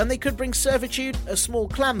week, and they could bring servitude, a small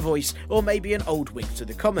clam voice, or maybe an old wig to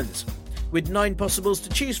the Commons. With 9 possibles to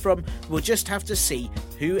choose from, we'll just have to see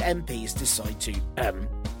who MPs decide to,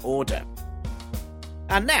 order.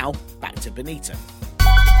 And now, back to Benita.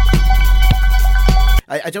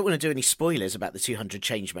 I don't want to do any spoilers about the 200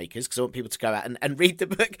 Changemakers because I want people to go out and read the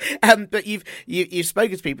book. But you've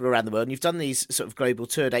spoken to people around the world and you've done these sort of global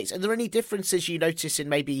tour dates. Are there any differences you notice in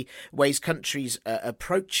maybe ways countries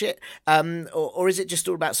approach it? Or is it just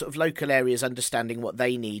all about sort of local areas understanding what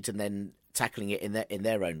they need and then tackling it in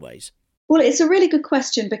their own ways? Well, it's a really good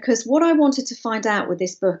question, because what I wanted to find out with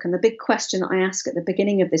this book, and the big question that I ask at the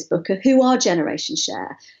beginning of this book, are who are Generation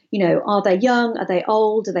Share? Are they young? Are they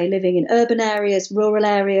old? Are they living in urban areas, rural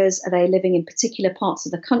areas? Are they living in particular parts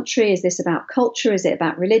of the country? Is this about culture? Is it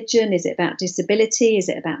about religion? Is it about disability? Is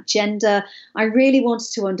it about gender? I really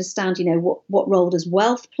wanted to understand, what role does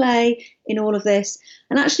wealth play in all of this?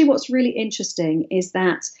 And actually what's really interesting is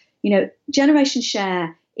that, Generation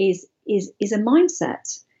Share is a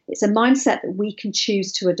mindset. It's a mindset that we can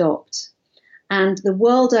choose to adopt. And the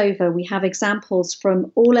world over, we have examples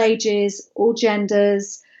from all ages, all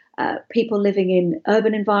genders, people living in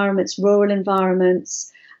urban environments, rural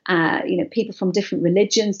environments, people from different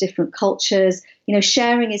religions, different cultures.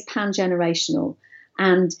 Sharing is pan-generational.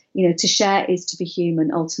 And, to share is to be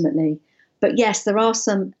human, ultimately. But yes, there are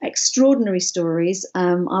some extraordinary stories.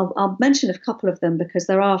 I'll mention a couple of them because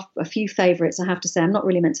there are a few favourites. I have to say, I'm not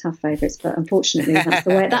really meant to have favourites, but unfortunately,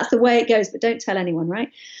 that's the way it goes. But don't tell anyone, right?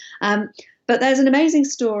 But there's an amazing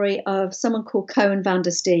story of someone called Cohen van der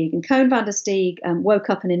Steeg. And Cohen van der Steeg woke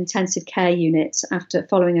up in an intensive care unit after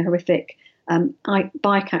following a horrific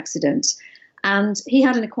bike accident. And he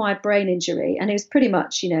had an acquired brain injury, and it was pretty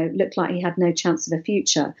much, looked like he had no chance of a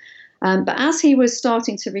future. But as he was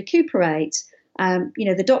starting to recuperate,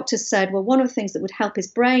 the doctors said, well, one of the things that would help his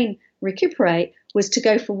brain recuperate was to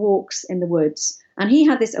go for walks in the woods. And he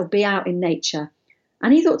had this, be out in nature.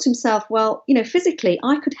 And he thought to himself, well, physically,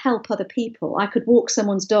 I could help other people. I could walk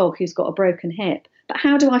someone's dog who's got a broken hip. But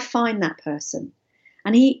how do I find that person?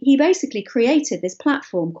 And he basically created this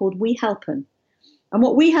platform called We Helpen. And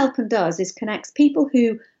what We Helpen does is connects people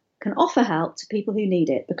who can offer help to people who need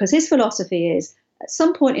it. Because his philosophy is, at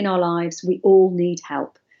some point in our lives, we all need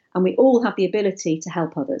help, and we all have the ability to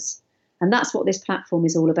help others. And that's what this platform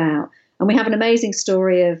is all about. And we have an amazing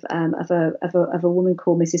story of a woman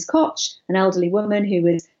called Mrs. Koch, an elderly woman who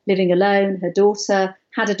was living alone. Her daughter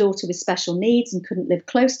had a daughter with special needs and couldn't live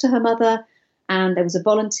close to her mother. And there was a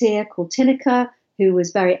volunteer called Tineke who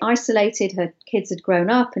was very isolated. Her kids had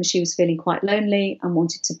grown up and she was feeling quite lonely and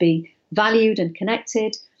wanted to be valued and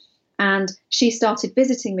connected. And she started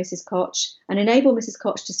visiting Mrs. Koch and enabled Mrs.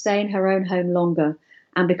 Koch to stay in her own home longer.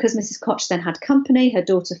 And because Mrs. Koch then had company, her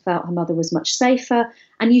daughter felt her mother was much safer.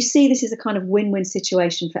 And you see this is a kind of win-win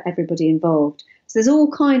situation for everybody involved. So there's all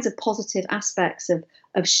kinds of positive aspects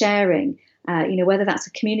of sharing, whether that's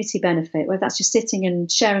a community benefit, whether that's just sitting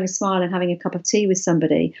and sharing a smile and having a cup of tea with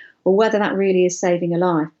somebody, or whether that really is saving a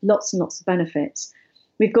life. Lots and lots of benefits.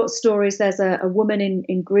 We've got stories. There's a woman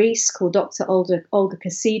in Greece called Dr. Olga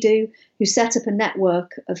Kassidou, who set up a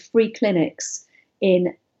network of free clinics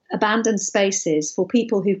in abandoned spaces for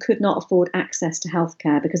people who could not afford access to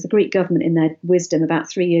healthcare, because the Greek government, in their wisdom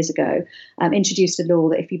about 3 years ago, introduced a law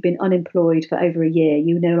that if you've been unemployed for over a year,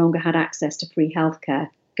 you no longer had access to free healthcare.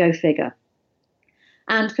 Go figure.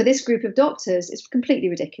 And for this group of doctors, it's completely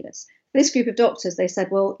ridiculous. This group of doctors, they said,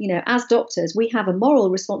 well, as doctors, we have a moral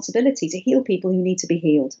responsibility to heal people who need to be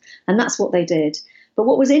healed. And that's what they did. But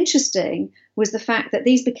what was interesting was the fact that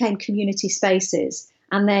these became community spaces.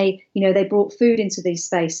 And they brought food into these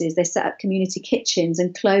spaces. They set up community kitchens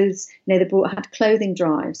and clothes. They had clothing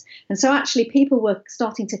drives. And so actually people were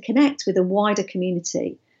starting to connect with a wider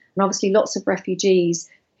community. And obviously lots of refugees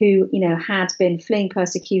who, had been fleeing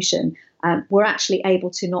persecution were actually able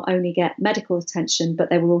to not only get medical attention, but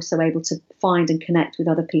they were also able to find and connect with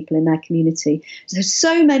other people in their community. So there's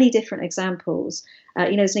so many different examples.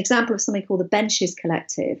 There's an example of something called the Benches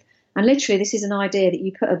Collective. And literally, this is an idea that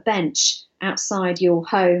you put a bench outside your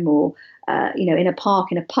home or, in a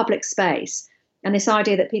park, in a public space. And this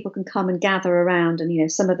idea that people can come and gather around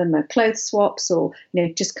and, some of them are clothes swaps or,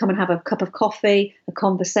 just come and have a cup of coffee, a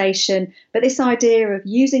conversation. But this idea of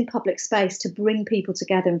using public space to bring people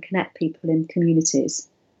together and connect people in communities.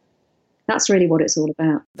 That's really what it's all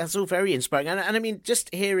about. That's all very inspiring. And I mean,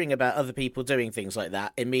 just hearing about other people doing things like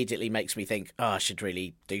that immediately makes me think, I should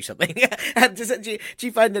really do something. Do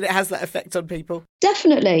you find that it has that effect on people?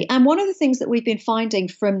 Definitely. And one of the things that we've been finding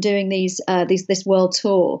from doing this world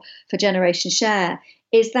tour for Generation Share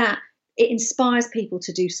is that it inspires people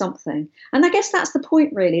to do something. And I guess that's the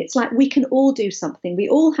point, really. It's like we can all do something. We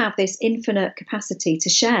all have this infinite capacity to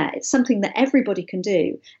share. It's something that everybody can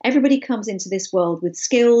do. Everybody comes into this world with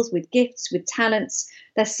skills, with gifts, with talents.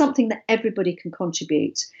 There's something that everybody can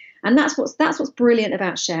contribute. And that's what's brilliant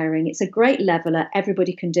about sharing. It's a great leveler.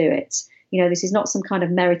 Everybody can do it. This is not some kind of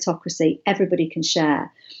meritocracy. Everybody can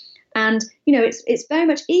share. And, it's very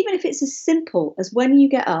much, even if it's as simple as when you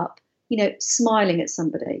get up, smiling at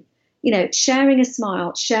somebody. Sharing a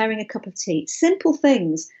smile, sharing a cup of tea, simple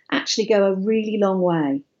things actually go a really long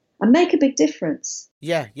way and make a big difference.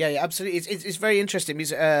 Yeah, absolutely. It's very interesting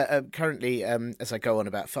because currently, as I go on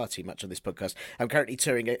about far too much on this podcast, I'm currently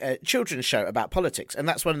touring a children's show about politics. And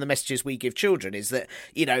that's one of the messages we give children is that,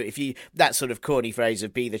 that sort of corny phrase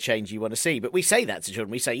of be the change you want to see. But we say that to children.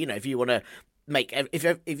 We say, if you want to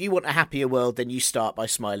if you want a happier world, then you start by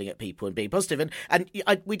smiling at people and being positive. And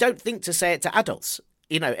we don't think to say it to adults,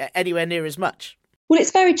 anywhere near as much. Well,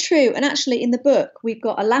 it's very true. And actually, in the book, we've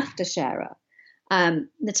got a laughter sharer,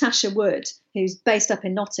 Natasha Wood, who's based up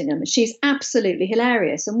in Nottingham. She's absolutely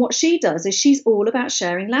hilarious. And what she does is she's all about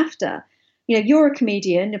sharing laughter. You're a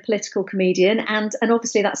comedian, a political comedian, and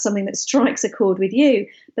obviously that's something that strikes a chord with you.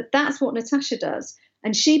 But that's what Natasha does.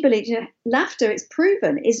 And she believes laughter, it's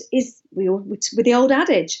proven, is with the old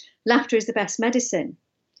adage, laughter is the best medicine.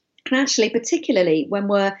 And actually, particularly when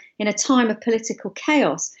we're in a time of political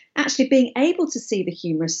chaos, actually being able to see the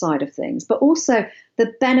humorous side of things, but also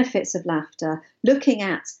the benefits of laughter, looking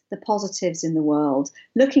at the positives in the world,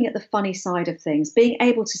 looking at the funny side of things, being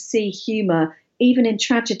able to see humour, even in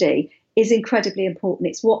tragedy, is incredibly important.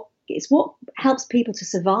 It's what helps people to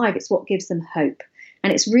survive. It's what gives them hope.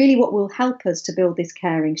 And it's really what will help us to build this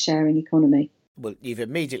caring, sharing economy. Well, you've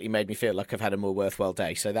immediately made me feel like I've had a more worthwhile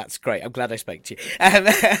day, so that's great. I'm glad I spoke to you.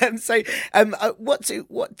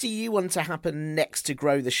 What do you want to happen next to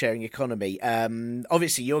grow the sharing economy?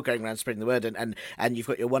 Obviously, you're going around spreading the word, and you've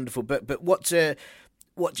got your wonderful book. But what do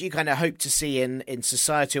you kind of hope to see in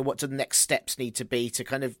society, or what do the next steps need to be to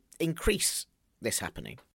kind of increase this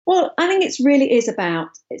happening? Well, I think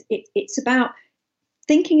it's about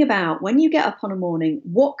thinking about when you get up on a morning,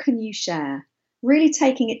 what can you share? Really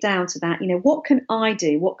taking it down to that, what can I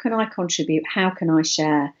do? What can I contribute? How can I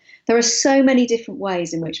share? There are so many different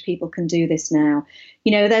ways in which people can do this now.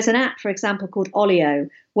 There's an app, for example, called Olio,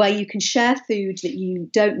 where you can share food that you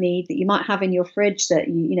don't need, that you might have in your fridge that,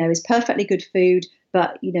 is perfectly good food,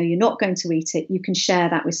 but, you're not going to eat it. You can share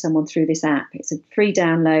that with someone through this app. It's a free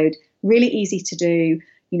download, really easy to do.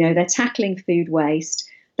 They're tackling food waste.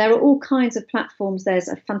 There are all kinds of platforms. There's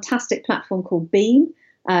a fantastic platform called Beam,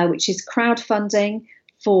 which is crowdfunding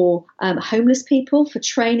for homeless people, for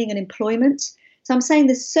training and employment. So I'm saying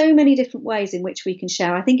there's so many different ways in which we can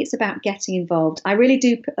share. I think it's about getting involved. I really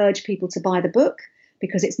do urge people to buy the book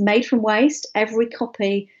because it's made from waste. Every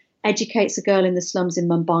copy educates a girl in the slums in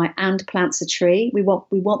Mumbai and plants a tree. We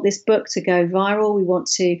want this book to go viral. We want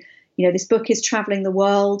to, this book is traveling the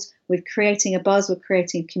world. We're creating a buzz. We're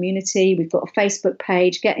creating a community. We've got a Facebook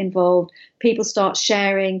page. Get involved. People start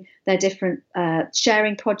sharing their different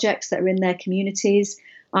sharing projects that are in their communities.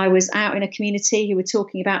 I was out in a community who were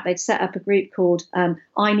talking about they'd set up a group called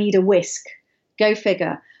I Need a Whisk. Go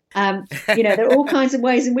figure. There are all kinds of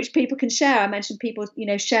ways in which people can share. I mentioned people,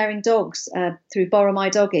 sharing dogs through Borrow My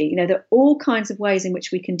Doggy. There are all kinds of ways in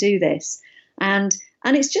which we can do this. And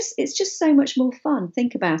it's just so much more fun.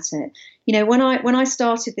 Think about it. When I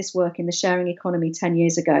started this work in the sharing economy 10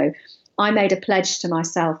 years ago, I made a pledge to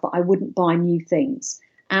myself that I wouldn't buy new things.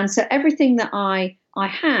 And so everything that I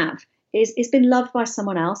have is been loved by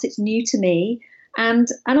someone else. It's new to me. And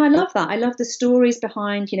I love that. I love the stories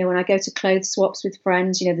behind, when I go to clothes swaps with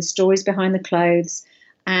friends, the stories behind the clothes.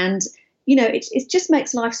 And, it just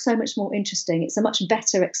makes life so much more interesting. It's a much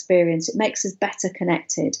better experience. It makes us better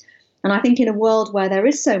connected. And I think in a world where there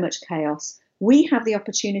is so much chaos, we have the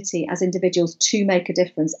opportunity as individuals to make a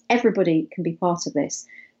difference. Everybody can be part of this.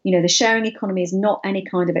 You know, the sharing economy is not any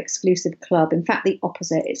kind of exclusive club. In fact, the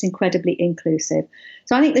opposite, it's incredibly inclusive.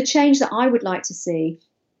 So I think the change that I would like to see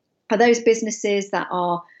are those businesses that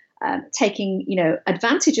are taking, you know,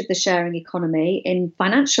 advantage of the sharing economy in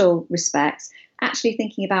financial respects, actually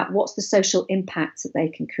thinking about what's the social impact that they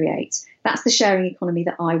can create. That's the sharing economy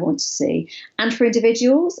that I want to see. And for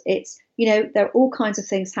individuals, it's, you know, there are all kinds of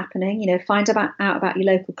things happening. You know, find out about your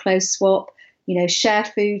local clothes swap, you know, share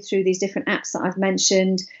food through these different apps that I've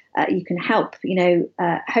mentioned. You can help, you know,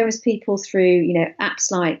 homeless people through, you know,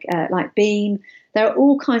 apps like Beam. There are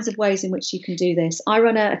all kinds of ways in which you can do this. I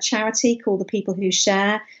run a charity called The People Who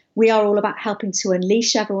Share. We are all about helping to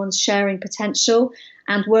unleash everyone's sharing potential,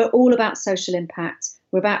 and we're all about social impact.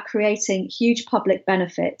 We're about creating huge public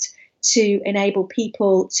benefit to enable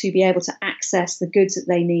people to be able to access the goods that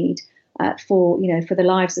they need for the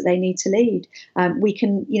lives that they need to lead.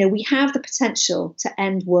 We have the potential to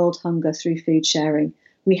end world hunger through food sharing.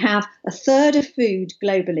 We have a third of food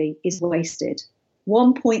globally is wasted.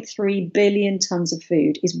 1.3 billion tons of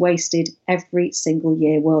food is wasted every single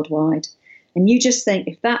year worldwide. And you just think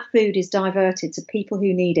if that food is diverted to people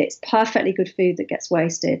who need it, it's perfectly good food that gets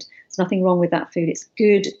wasted. There's nothing wrong with that food. It's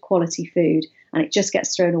good quality food, and it just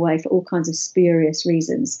gets thrown away for all kinds of spurious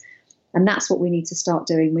reasons. And that's what we need to start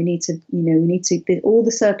doing. We need to, all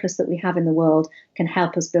the surplus that we have in the world can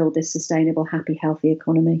help us build this sustainable, happy, healthy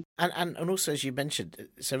economy. And also, as you mentioned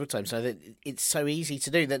several times, so that it's so easy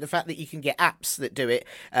to do, that the fact that you can get apps that do it,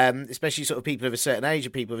 especially sort of people of a certain age or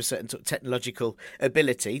people of a certain sort of technological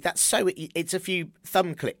ability, it's a few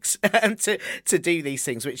thumb clicks to do these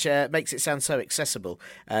things, which makes it sound so accessible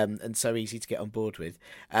and so easy to get on board with.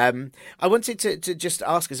 I wanted to just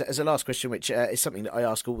ask as a last question, which is something that I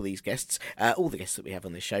ask all these guests, all the guests that we have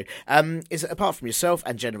on this show, is that apart from yourself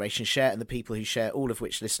and Generation Share and the People Who Share, all of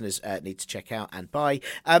which listeners need to check out and buy,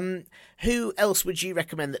 who else would you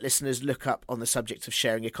recommend that listeners look up on the subject of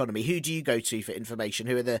sharing economy? Who do you go to for information?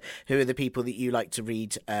 Who are the people that you like to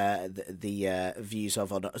read the views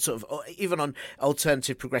of on sort of even on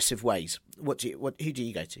alternative progressive ways? Who do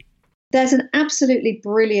you go to? There's an absolutely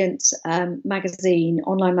brilliant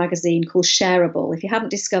online magazine called Shareable. If you haven't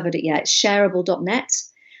discovered it yet, it's shareable.net.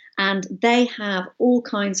 And they have all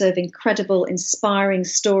kinds of incredible, inspiring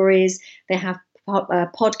stories. They have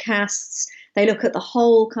podcasts. They look at the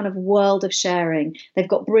whole kind of world of sharing. They've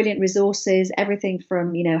got brilliant resources, everything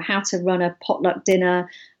from, how to run a potluck dinner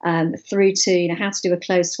through to, how to do a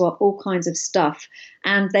clothes swap, all kinds of stuff.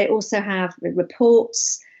 And they also have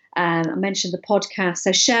reports. I mentioned the podcast.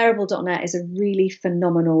 So shareable.net is a really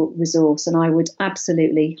phenomenal resource, and I would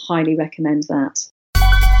absolutely highly recommend that.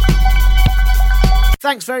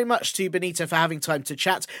 Thanks very much to Benita for having time to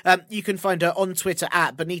chat. You can find her on Twitter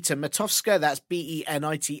at Benita Matofska. That's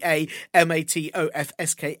BENITA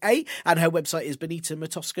MATOFSKA. And her website is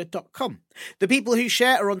benitamatofska.com. The People Who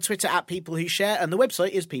Share are on Twitter at People Who Share, and the website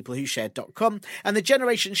is peoplewhoshare.com. And the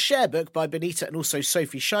Generation Share book by Benita and also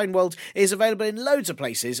Sophie Scheinwald is available in loads of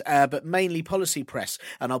places, but mainly Policy Press.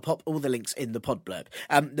 And I'll pop all the links in the pod blurb.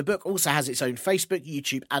 The book also has its own Facebook,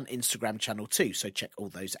 YouTube and Instagram channel too, so check all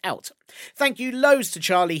those out. Thank you loads to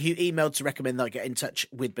Charlie, who emailed to recommend that I get in touch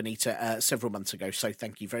with Benita several months ago, so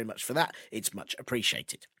thank you very much for that. It's much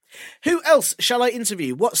appreciated. Who else shall I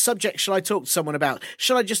interview? What subject shall I talk to someone about?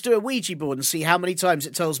 Shall I just do a Ouija board and see how many times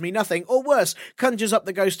it tells me nothing? Or worse, conjures up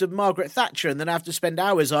the ghost of Margaret Thatcher and then have to spend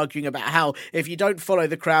hours arguing about how if you don't follow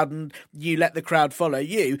the crowd and you let the crowd follow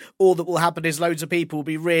you, all that will happen is loads of people will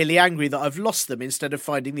be really angry that I've lost them instead of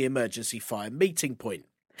finding the emergency fire meeting point.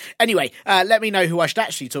 Anyway, let me know who I should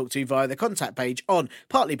actually talk to via the contact page on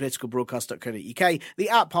partlypoliticalbroadcast.co.uk, the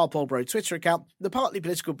 @ParPolBro Twitter account, the Partly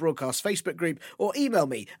Political Broadcast Facebook group, or email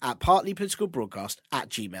me at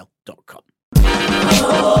partlypoliticalbroadcast@gmail.com.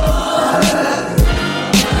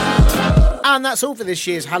 And that's all for this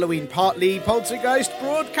year's Halloween Partly Poltergeist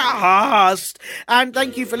broadcast. And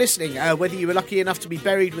thank you for listening, whether you were lucky enough to be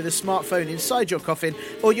buried with a smartphone inside your coffin,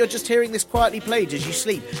 or you're just hearing this quietly played as you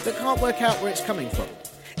sleep but can't work out where it's coming from.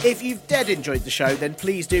 If you've dead enjoyed the show, then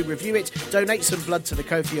please do review it, donate some blood to the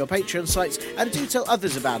Ko-fi or Patreon sites, and do tell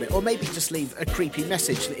others about it, or maybe just leave a creepy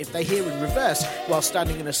message that if they hear in reverse while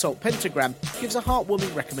standing in a salt pentagram, gives a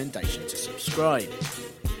heartwarming recommendation to subscribe.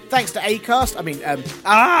 Thanks to Acast,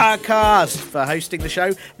 for hosting the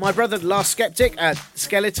show, my brother The Last Skeptic,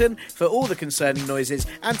 Skeleton, for all the concerning noises,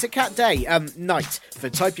 and to Cat Day, Knight, for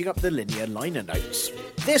typing up the linear liner notes.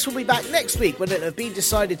 This will be back next week when it'll have been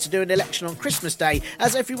decided to do an election on Christmas Day,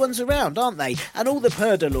 as everyone's around, aren't they? And all the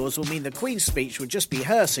purdah laws will mean the Queen's speech would just be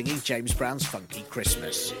her singing James Brown's Funky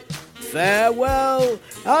Christmas. Farewell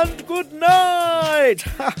and good night!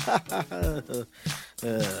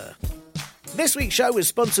 This week's show is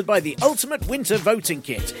sponsored by the Ultimate Winter Voting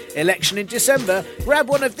Kit. Election in December, grab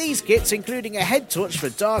one of these kits including a head torch for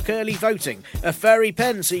dark early voting, a furry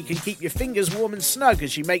pen so you can keep your fingers warm and snug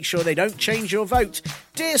as you make sure they don't change your vote,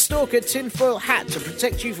 Deerstalker tinfoil hat to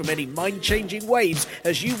protect you from any mind-changing waves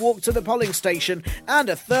as you walk to the polling station, and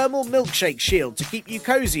a thermal milkshake shield to keep you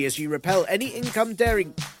cosy as you repel any incoming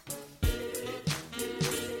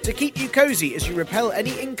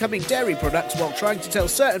dairy products while trying to tell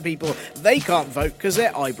certain people they can't vote because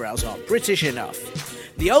their eyebrows aren't British enough.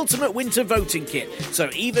 The Ultimate Winter Voting Kit, so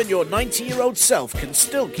even your 90-year-old self can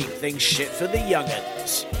still keep things shit for the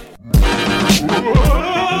young'uns.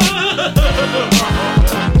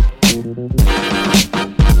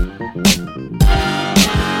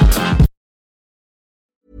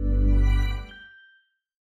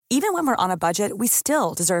 Even when we're on a budget, we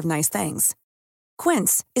still deserve nice things.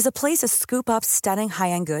 Quince is a place to scoop up stunning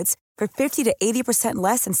high-end goods for 50 to 80%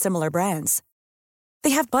 less than similar brands.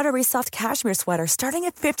 They have buttery soft cashmere sweaters starting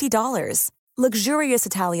at $50, luxurious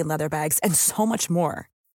Italian leather bags, and so much more.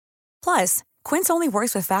 Plus, Quince only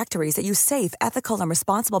works with factories that use safe, ethical, and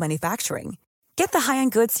responsible manufacturing. Get the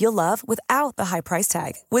high-end goods you'll love without the high price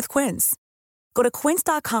tag with Quince. Go to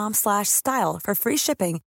quince.com/style for free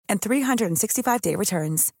shipping and 365-day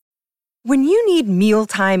returns. When you need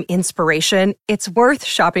mealtime inspiration, it's worth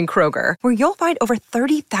shopping Kroger, where you'll find over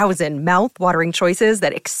 30,000 mouth-watering choices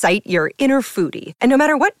that excite your inner foodie. And no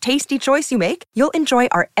matter what tasty choice you make, you'll enjoy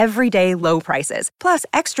our everyday low prices, plus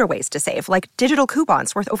extra ways to save, like digital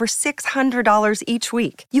coupons worth over $600 each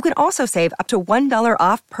week. You can also save up to $1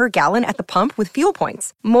 off per gallon at the pump with fuel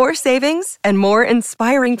points. More savings and more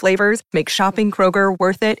inspiring flavors make shopping Kroger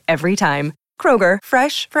worth it every time. Kroger,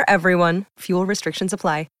 fresh for everyone. Fuel restrictions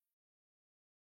apply.